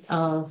varieties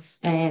of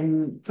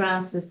other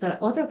grasses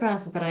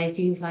that I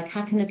use, like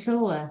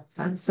Hacknacloa.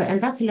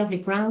 And that's a lovely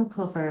ground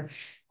cover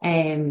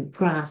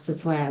grass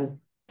as well.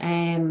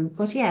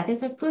 But yeah,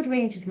 there's a good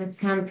range of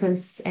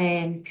miscanthus,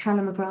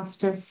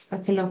 calamagrostis,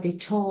 that's a lovely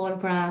tall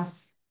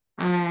grass.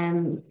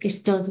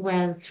 It does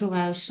well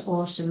throughout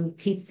autumn,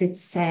 keeps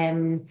its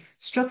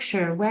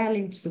structure well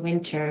into the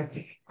winter.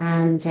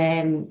 And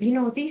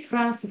these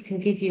grasses can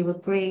give you a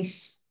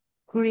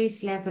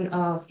great level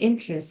of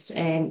interest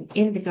in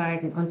the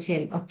garden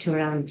until up to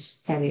around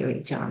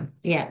February, John.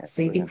 Yeah, Yeah,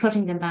 so you'd be brilliant.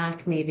 cutting them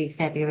back maybe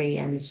February,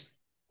 and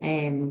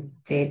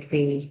you'd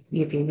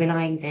be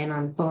relying then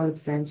on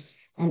bulbs and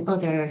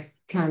other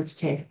plants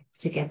to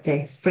get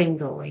the spring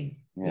going.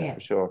 Yeah, Yeah. for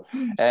sure.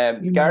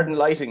 Mm. Garden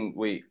lighting,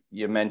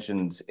 you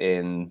mentioned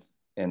in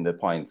the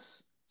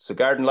points. So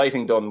garden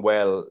lighting done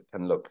well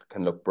can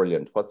look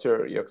brilliant. What's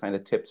your kind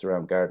of tips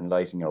around garden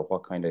lighting, or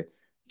what kind of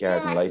Yeah,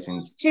 garden I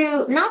lighting? suppose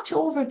to not to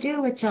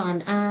overdo it,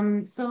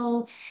 John.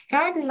 So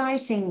garden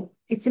lighting,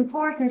 it's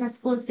important. I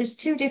suppose there's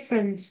two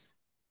different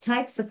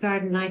types of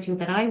garden lighting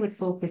that I would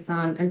focus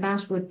on, and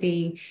that would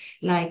be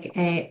like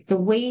the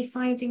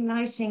wayfinding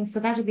lighting. So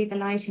that would be the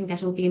lighting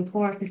that will be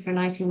important for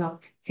lighting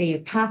up, say, your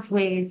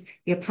pathways,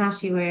 your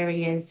patio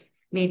areas,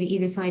 maybe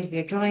either side of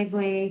your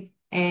driveway,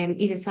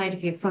 either side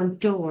of your front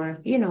door.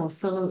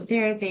 So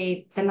they're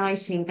the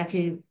lighting that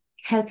will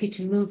help you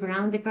to move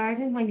around the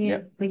garden when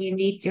Yeah, you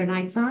need your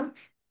lights on.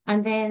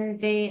 And then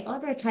the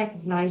other type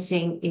of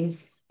lighting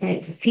is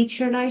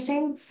feature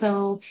lighting.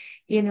 So,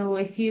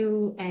 if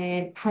you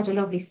had a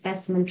lovely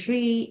specimen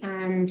tree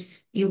and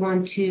you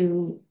want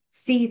to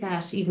see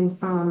that even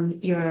from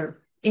your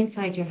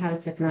inside your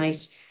house at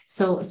night.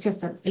 So it's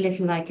just a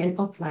little like an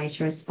uplight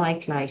or a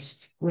spike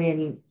light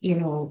will,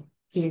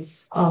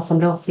 is often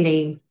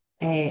lovely.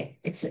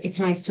 It's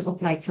nice to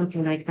uplight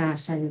something like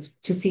that and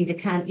to see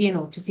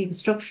to see the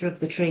structure of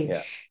the tree.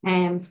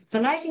 yeah,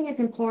 So lighting is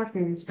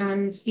important,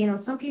 and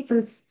some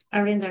people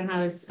are in their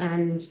house,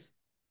 and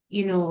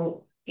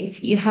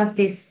if you have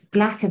this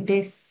black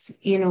abyss,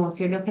 if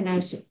you're looking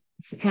out,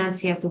 if you can't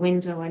see out the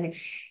window, and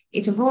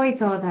it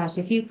avoids all that.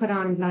 If you put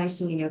on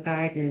lighting in your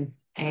garden,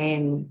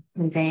 and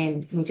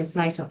then you just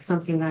light up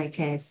something like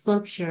a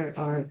sculpture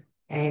or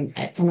an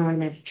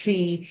ornamental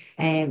tree,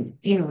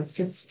 it's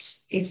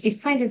just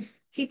it kind of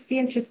keeps the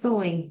interest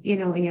going,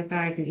 in your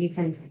garden,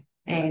 even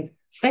yeah.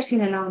 especially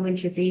in a long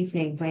winter's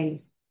evening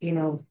when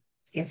it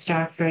gets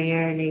dark very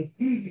early.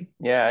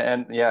 Yeah,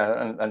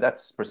 and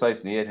that's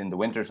precisely it. In the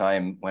winter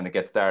time, when it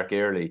gets dark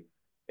early,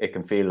 it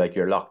can feel like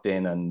you're locked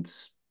in and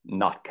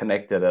not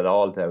connected at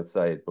all to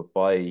outside. But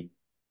by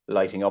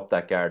lighting up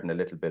that garden a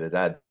little bit, it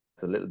adds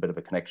a little bit of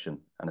a connection.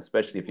 And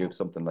especially if you Yeah. have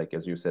something like,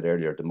 as you said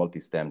earlier, the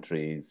multi-stem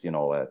trees,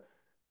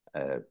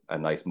 a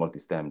nice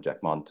multi-stem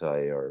Jack Monti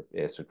or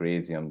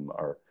Acergresium,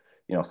 or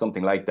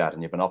something like that,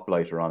 and you have an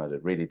uplighter on it,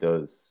 it really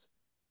does.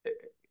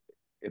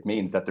 It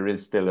means that there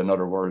is still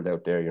another world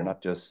out there. You're Yeah.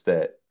 not just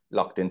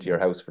locked into your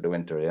house for the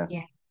winter. Yeah.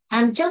 Yeah.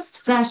 And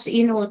just that, so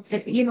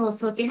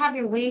if you have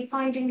your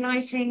wayfinding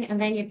lighting and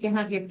then if you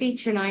have your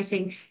feature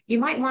lighting, you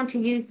might want to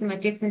use them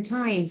at different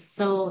times.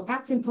 So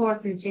that's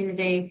important in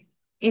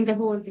the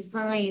whole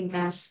design,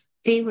 that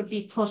they would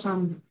be put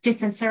on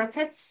different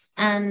circuits,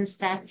 and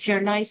that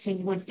your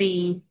lighting would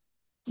be,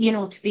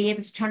 to be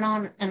able to turn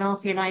on and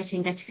off your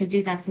lighting, that you can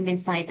do that from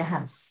inside the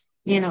house,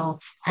 Yeah.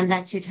 and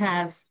that you'd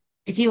have,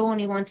 if you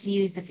only want to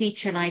use a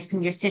feature light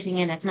when you're sitting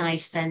in at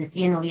night, then,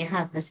 you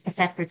have a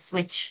separate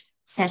switch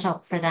set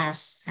up for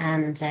that.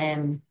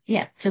 And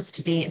yeah, just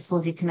to be, I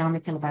suppose,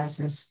 economical about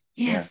it.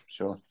 Yeah. Yeah,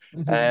 sure.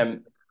 Mhm.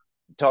 Um,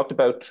 Talked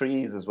about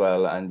trees as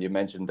well, and you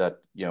mentioned that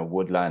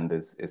woodland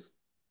is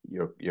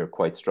you're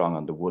quite strong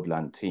on the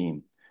woodland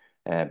team.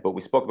 But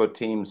we spoke about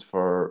teams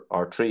for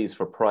our trees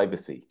for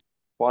privacy.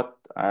 What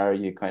are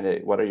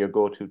your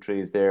go-to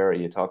trees there? Are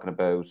you talking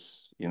about,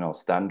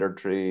 standard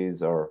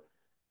trees or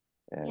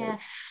uh, Yeah.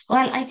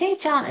 Well, I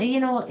think, John,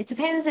 it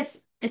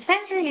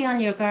depends really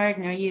on your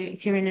garden.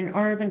 If you're in an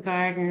urban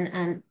garden,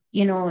 and,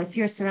 if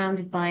you're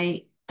surrounded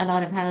by a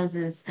lot of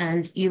houses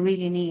and you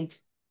really need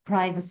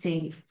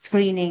privacy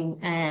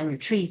screening,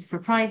 trees for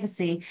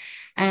privacy,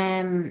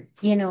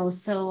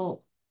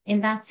 so in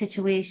that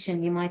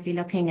situation, you might be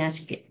looking at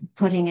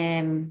putting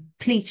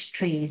pleach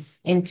trees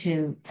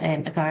into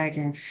a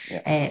garden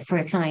yeah, for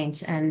a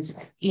client. And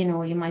you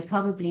might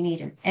probably need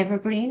an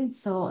evergreen.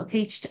 So a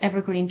bleached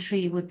evergreen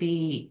tree would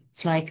be,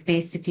 it's like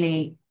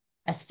basically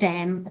a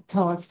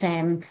tall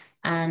stem,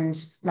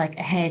 and like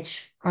a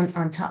hedge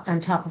on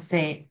top of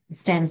the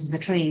stems of the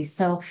trees.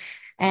 So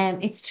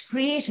it's to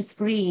create a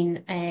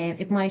screen.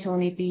 It might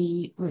only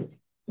be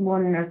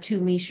 1 or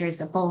 2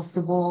 meters above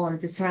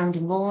the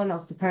surrounding wall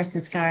of the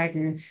person's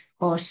garden,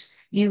 but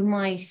you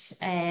might,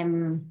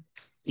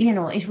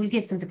 it will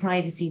give them the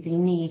privacy they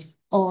need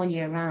all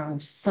year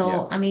round. yeah,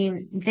 So, I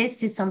mean,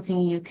 this is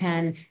something you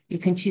can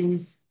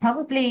choose.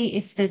 Probably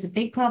if there's a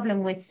big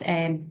problem with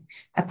a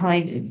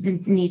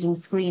private needing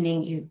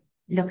screening, you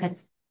look at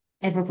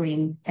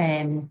evergreen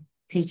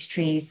peach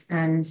trees.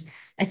 And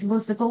I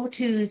suppose the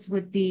go-tos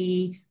would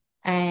be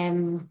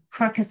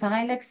Crocus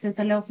ilex is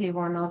a lovely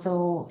one,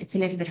 although it's a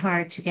little bit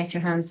hard to get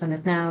your hands on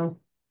it now.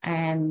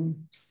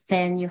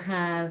 Then you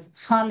have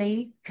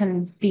holly,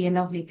 can be a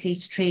lovely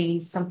peach tree,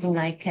 something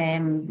like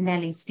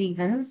Nellie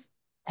Stevens,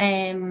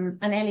 and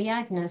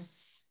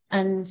Elaeagnus,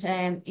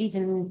 and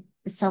even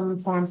some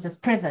forms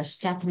of privet,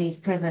 Japanese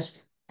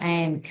privet,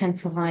 can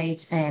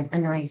provide a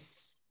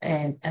nice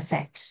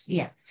effect.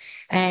 Yeah.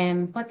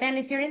 But then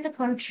if you're in the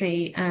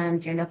country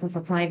and you're looking for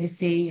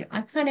privacy,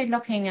 I'm kind of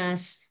looking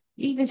at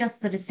even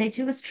just the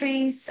deciduous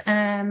trees.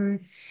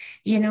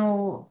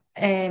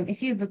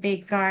 If you have a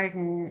big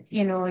garden,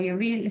 you're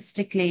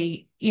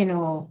realistically,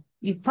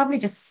 you probably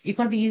you're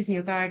going to be using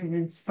your garden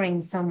in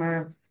spring,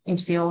 summer,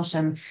 into the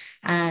autumn.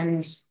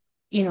 And,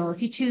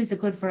 if you choose a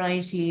good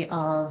variety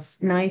of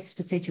nice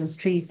deciduous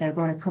trees that are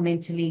going to come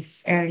into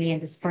leaf early in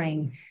the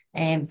spring,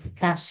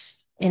 that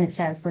in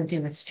itself will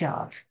do its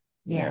job.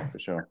 Yeah, Yeah. for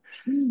sure.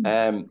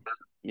 Mm.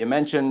 You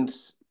mentioned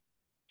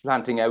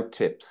planting out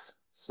tips.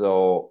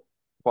 So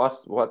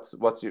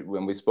what's your,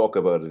 when we spoke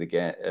about it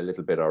again a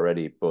little bit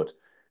already, but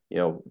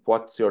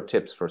what's your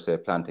tips for say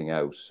planting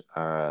out?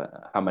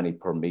 How many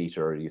per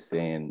meter are you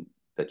saying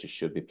that you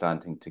should be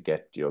planting to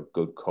get your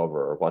good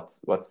cover? Or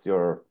what's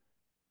your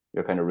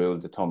kind of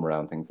rules of thumb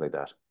around things like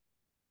that?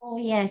 Oh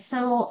yeah.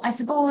 So I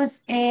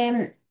suppose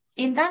in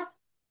that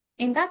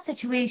in that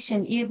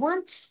situation, you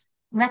want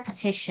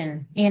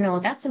repetition.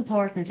 That's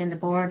important in the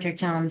border,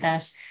 John,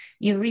 that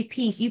you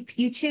repeat,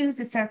 you choose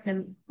a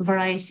certain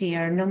variety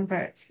or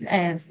number,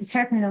 a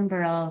certain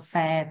number of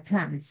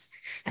plants,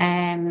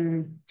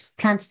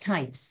 plant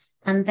types,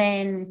 and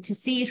then to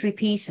see it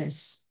repeated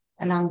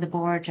along the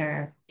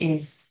border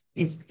is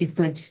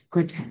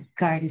good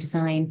garden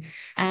design.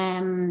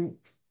 Um,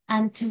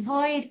 and to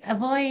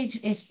avoid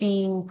it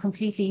being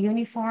completely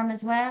uniform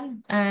as well.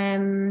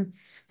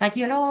 Like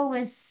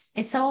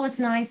it's always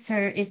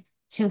nicer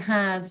to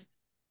have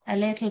a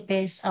little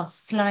bit of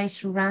slight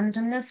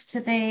randomness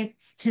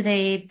to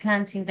the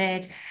planting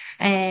bed.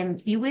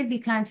 You will be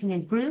planting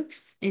in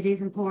groups. It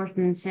is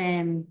important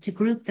to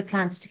group the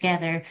plants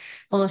together,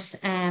 but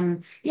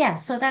yeah,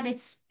 so that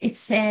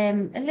it's a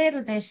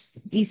little bit.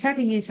 You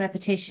certainly use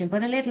repetition,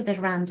 but a little bit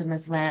random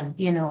as well.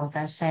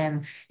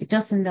 That it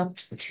doesn't look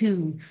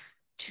too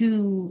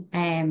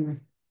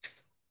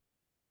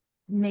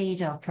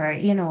made up, or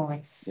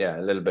it's. Yeah,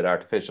 a little bit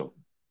artificial.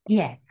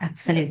 Yeah, Yeah,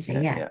 absolutely.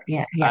 yeah, Yeah, yeah.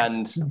 yeah, yeah.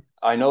 And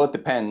I know it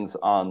depends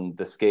on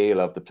the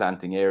scale of the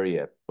planting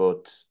area,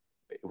 but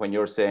when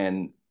you're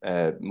saying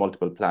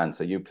multiple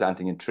plants, are you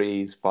planting in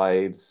trees,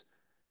 fives?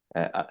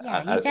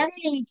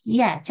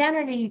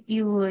 Generally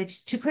you would,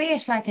 to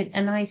create like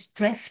a nice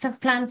drift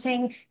of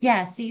planting.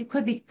 Yeah, so you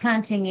could be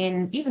planting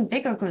in even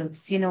bigger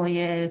groups, you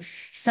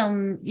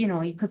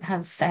could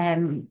have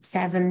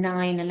 7,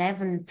 9,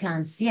 11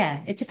 plants. Yeah,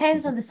 it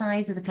depends Mhm. on the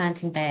size of the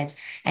planting bed.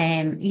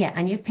 Yeah,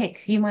 and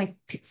you might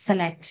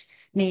select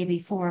maybe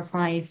 4 or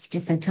 5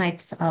 different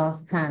types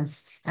of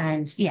plants.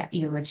 And yeah,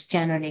 you would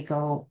generally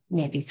go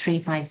maybe 3,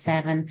 5,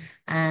 7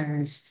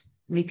 and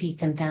repeat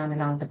them down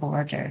along the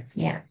border.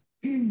 Yeah.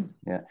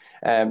 Yeah.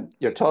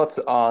 Your thoughts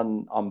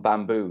on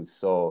bamboos.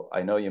 So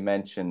I know you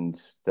mentioned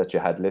that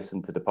you had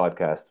listened to the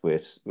podcast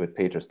with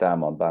Peter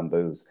Stam on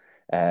bamboos.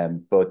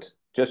 But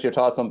just your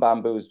thoughts on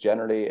bamboos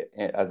generally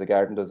as a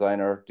garden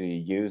designer. Do you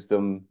use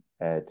them?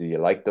 Do you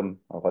like them?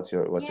 Or what's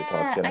your thoughts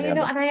Yeah, generally you on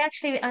know, them?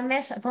 and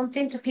I bumped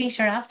into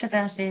Peter after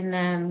that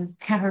in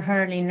Carol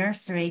Hurley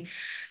Nursery,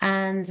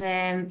 and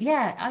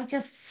yeah, I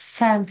just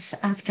felt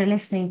after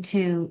listening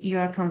to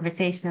your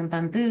conversation on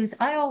bamboos,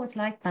 I always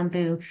like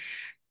bamboo.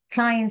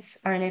 Clients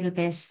are a little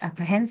bit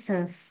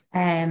apprehensive,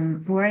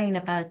 worrying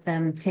about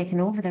them taking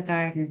over the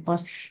garden,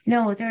 but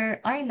no,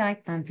 I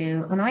like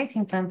bamboo, and I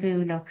think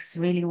bamboo looks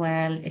really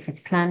well if it's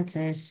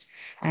planted,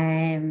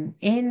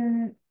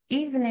 in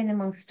even in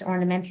amongst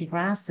ornamental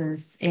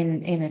grasses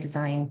in a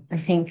design. I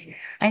think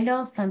I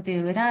love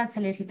bamboo. It adds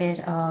a little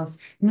bit of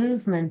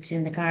movement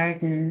in the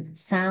garden,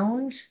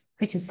 sound,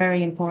 which is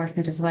very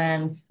important as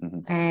well.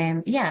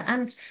 Mhm. Yeah,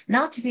 and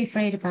not to be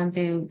afraid of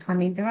bamboo. I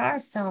mean, there are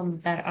some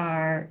that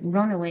are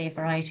runaway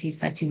varieties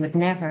that you would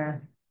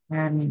never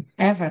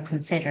ever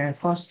consider.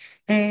 But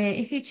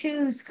if you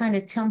choose kind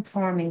of clump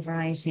forming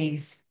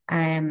varieties,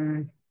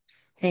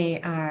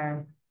 they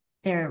are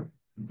they're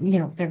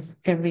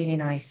they're really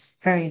nice,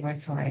 very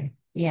worthwhile.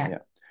 Yeah.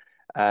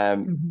 Yeah.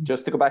 Mhm.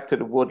 Just to go back to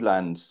the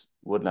woodland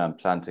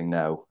planting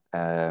now.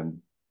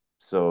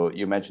 So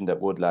you mentioned that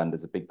woodland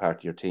is a big part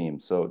of your team.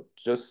 So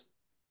just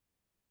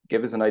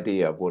give us an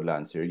idea of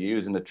woodlands. You're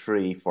using a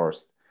tree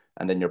first,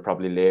 and then you're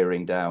probably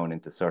layering down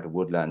into sort of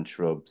woodland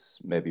shrubs,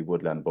 maybe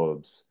woodland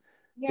bulbs.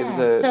 Give us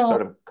Yeah. a So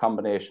sort of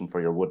combination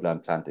for your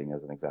woodland planting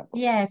as an example.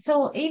 yeah,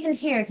 so even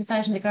here, just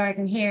out in the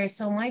garden here,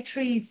 so my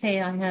trees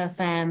say I have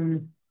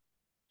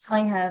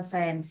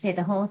say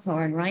the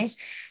hawthorn, right?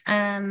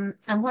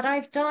 And what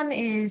I've done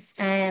is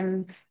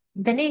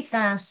beneath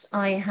that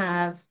I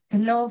have a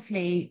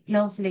lovely,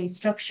 lovely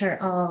structure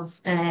of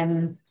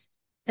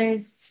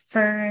there's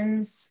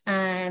ferns,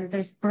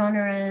 there's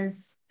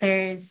brunneras,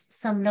 there's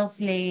some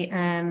lovely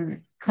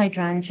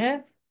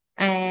hydrangea.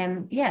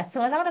 Yeah,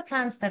 so a lot of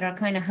plants that are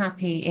kind of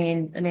happy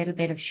in a little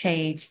bit of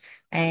shade.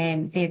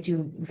 they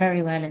do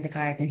very well in the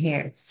garden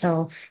here.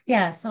 So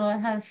yeah, so I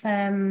have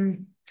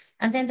and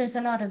then there's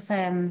a lot of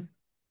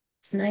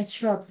nice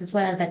shrubs as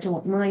well that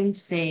don't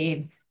mind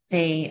the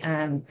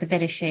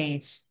bit of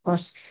shade.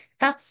 But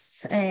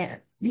that's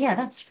yeah,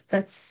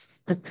 that's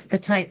the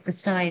type, the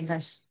style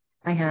that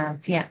I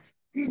have. Yeah.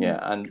 Yeah,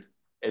 and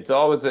it's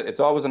always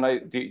a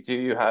nice. Do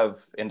you have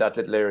in that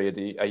little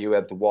area? Are you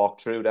able to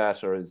walk through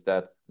that, or is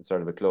that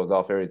sort of a closed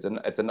off area?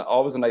 It's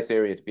always a nice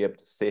area to be able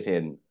to sit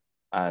in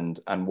and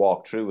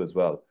walk through as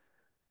well.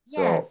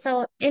 Yeah,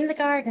 So so in the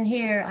garden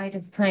here, I'd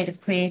have kind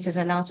of created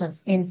a lot of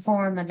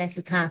informal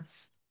little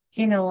paths,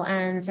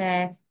 and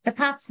the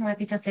paths might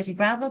be just little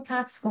gravel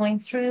paths going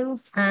through,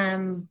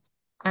 and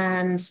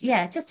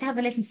yeah, just to have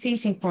a little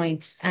seating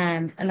point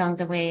along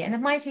the way, and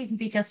it might even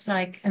be just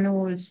like an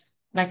old,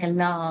 like a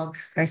log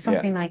or yeah,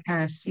 something like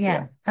that.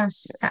 yeah, Yeah,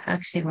 that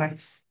actually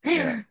works.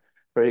 yeah,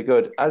 very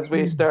good. As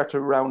we Mm. start to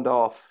round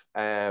off,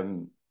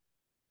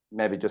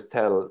 maybe just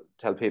tell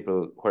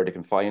people where they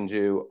can find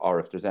you, or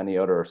if there's any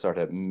other sort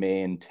of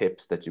main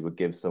tips that you would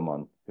give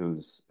someone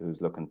who's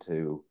looking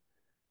to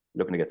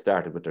get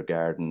started with their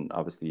garden.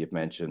 Obviously, you've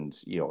mentioned,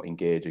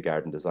 engage a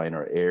garden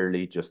designer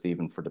early, just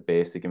even for the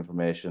basic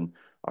information,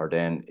 or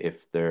then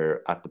if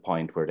they're at the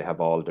point where they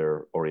have all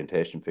their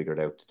orientation figured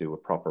out, to do a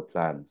proper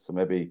plan. So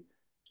maybe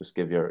just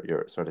give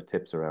your sort of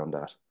tips around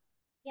that.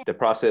 Yeah. The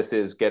process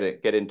is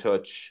get in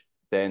touch.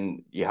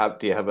 Then do you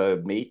have a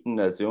meeting,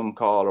 a Zoom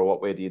call, or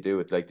what way do you do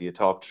it? Like, do you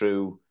talk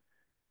through,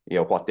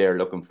 what they're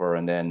looking for,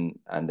 and then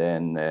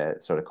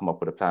sort of come up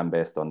with a plan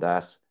based on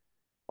that?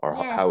 Or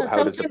Yeah, how so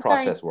how does the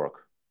sometimes process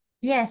work?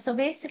 yeah, so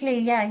basically,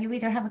 yeah, you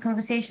either have a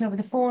conversation over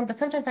the phone, but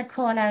sometimes I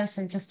call out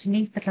and just to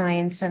meet the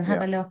client and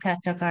have Yeah. a look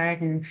at their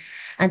garden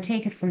and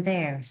take it from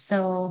there.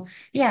 So,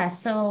 yeah,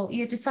 so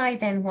you decide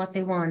then what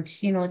they want.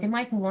 They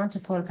mightn't want a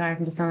full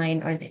garden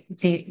design, or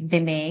they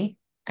may.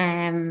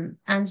 And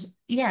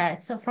yeah,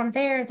 so from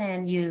there,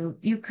 then you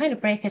kind of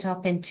break it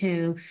up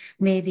into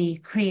maybe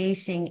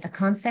creating a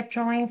concept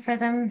drawing for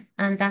them,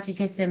 and that will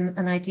give them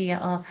an idea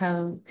of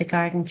how the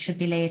garden should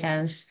be laid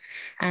out.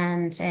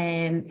 And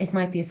it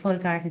might be a full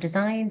garden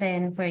design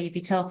then, where you'd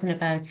be talking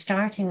about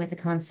starting with a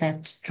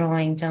concept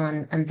drawing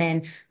done and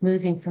then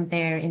moving from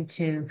there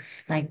into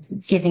like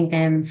giving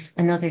them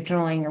another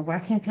drawing, a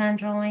working plan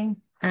drawing.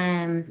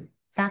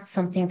 That's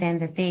something then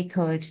that they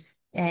could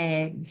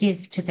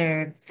give to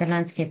the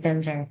landscape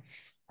builder.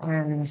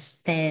 And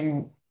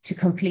then to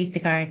complete the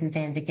garden,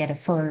 then they get a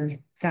full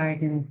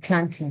garden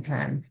planting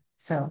plan.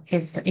 So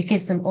it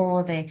gives them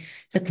all the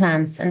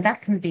plants, and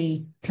that can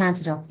be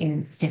planted up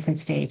in different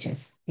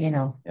stages,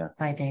 Yeah.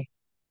 by the,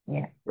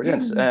 yeah.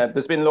 Brilliant.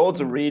 There's been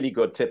loads of really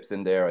good tips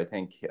in there, I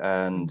think,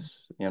 and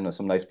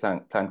some nice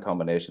plant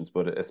combinations,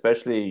 but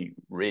especially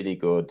really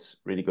good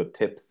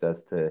tips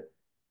as to,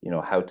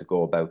 how to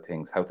go about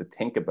things, how to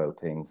think about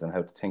things, and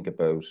how to think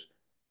about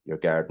your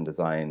garden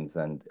designs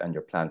and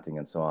your planting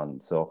and so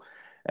on. So,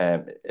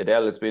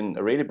 Adele, it's been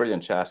a really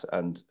brilliant chat,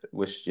 and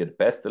wish you the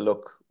best of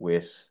luck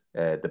with the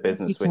Thank you,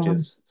 business, which John.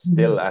 is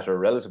still at a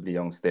relatively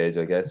young stage,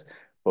 I guess.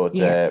 But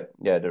Yeah.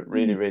 yeah,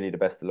 really the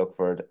best to look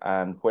for it.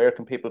 And where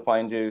can people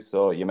find you?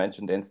 So you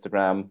mentioned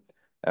Instagram,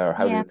 or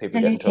how Yeah, do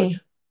people get in absolutely.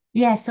 touch?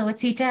 Yeah, so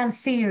it's Edel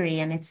Feighery,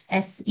 and it's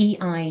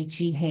Feighery,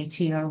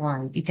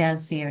 Edel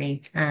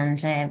Feighery.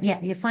 And yeah,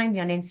 you find me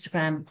on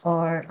Instagram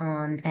or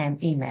on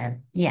email.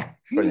 Yeah.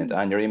 Brilliant.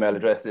 And your email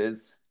address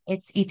is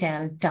It's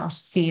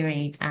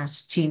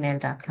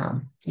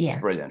edel.feighery@gmail.com. Yeah.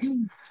 brilliant.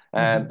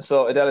 Mhm.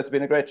 So Adele, it's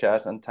been a great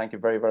chat, and thank you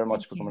very much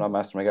Thank for coming you. on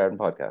Master My Garden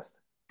podcast.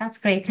 That's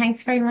great.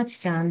 Thanks very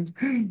much, John.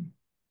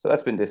 So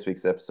that's been this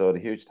week's episode. A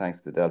huge thanks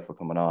to Adele for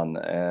coming on.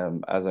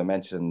 As I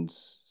mentioned,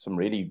 some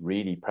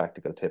really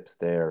practical tips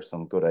there,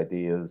 some good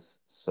ideas,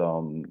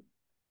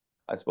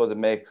 I suppose it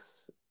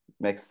makes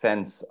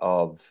sense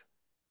of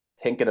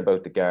thinking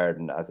about the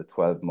garden as a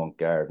 12-month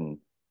garden,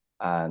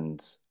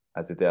 and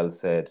as Adele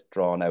said,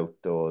 drawing out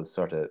those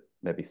sort of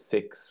maybe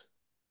 6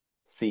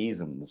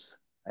 seasons,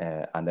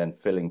 and then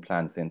filling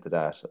plants into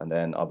that, and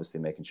then obviously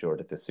making sure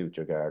that they suit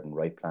your garden,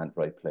 right plant,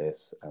 right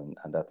place, and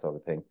that sort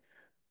of thing.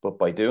 But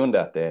by doing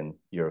that, then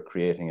you're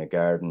creating a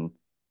garden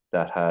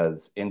that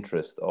has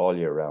interest all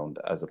year round,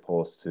 as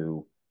opposed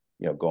to,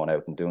 going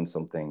out and doing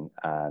something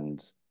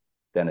and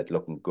then it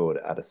looking good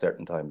at a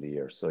certain time of the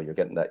year. So you're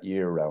getting that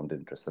year-round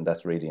interest, and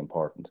that's really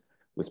important.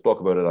 We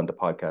spoke about it on the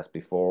podcast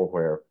before,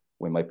 where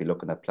we might be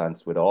looking at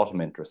plants with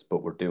autumn interest,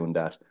 but we're doing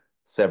that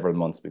several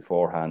months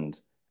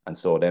beforehand. And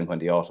so then when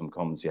the autumn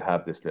comes, you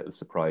have this little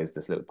surprise,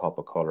 this little pop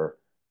of color,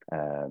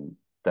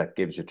 that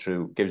gives you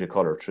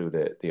color through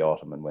the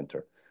autumn and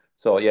winter.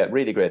 So yeah,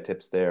 really great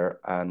tips there.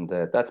 And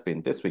that's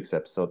been this week's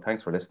episode.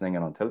 Thanks for listening.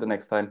 And until the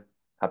next time,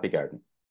 happy gardening.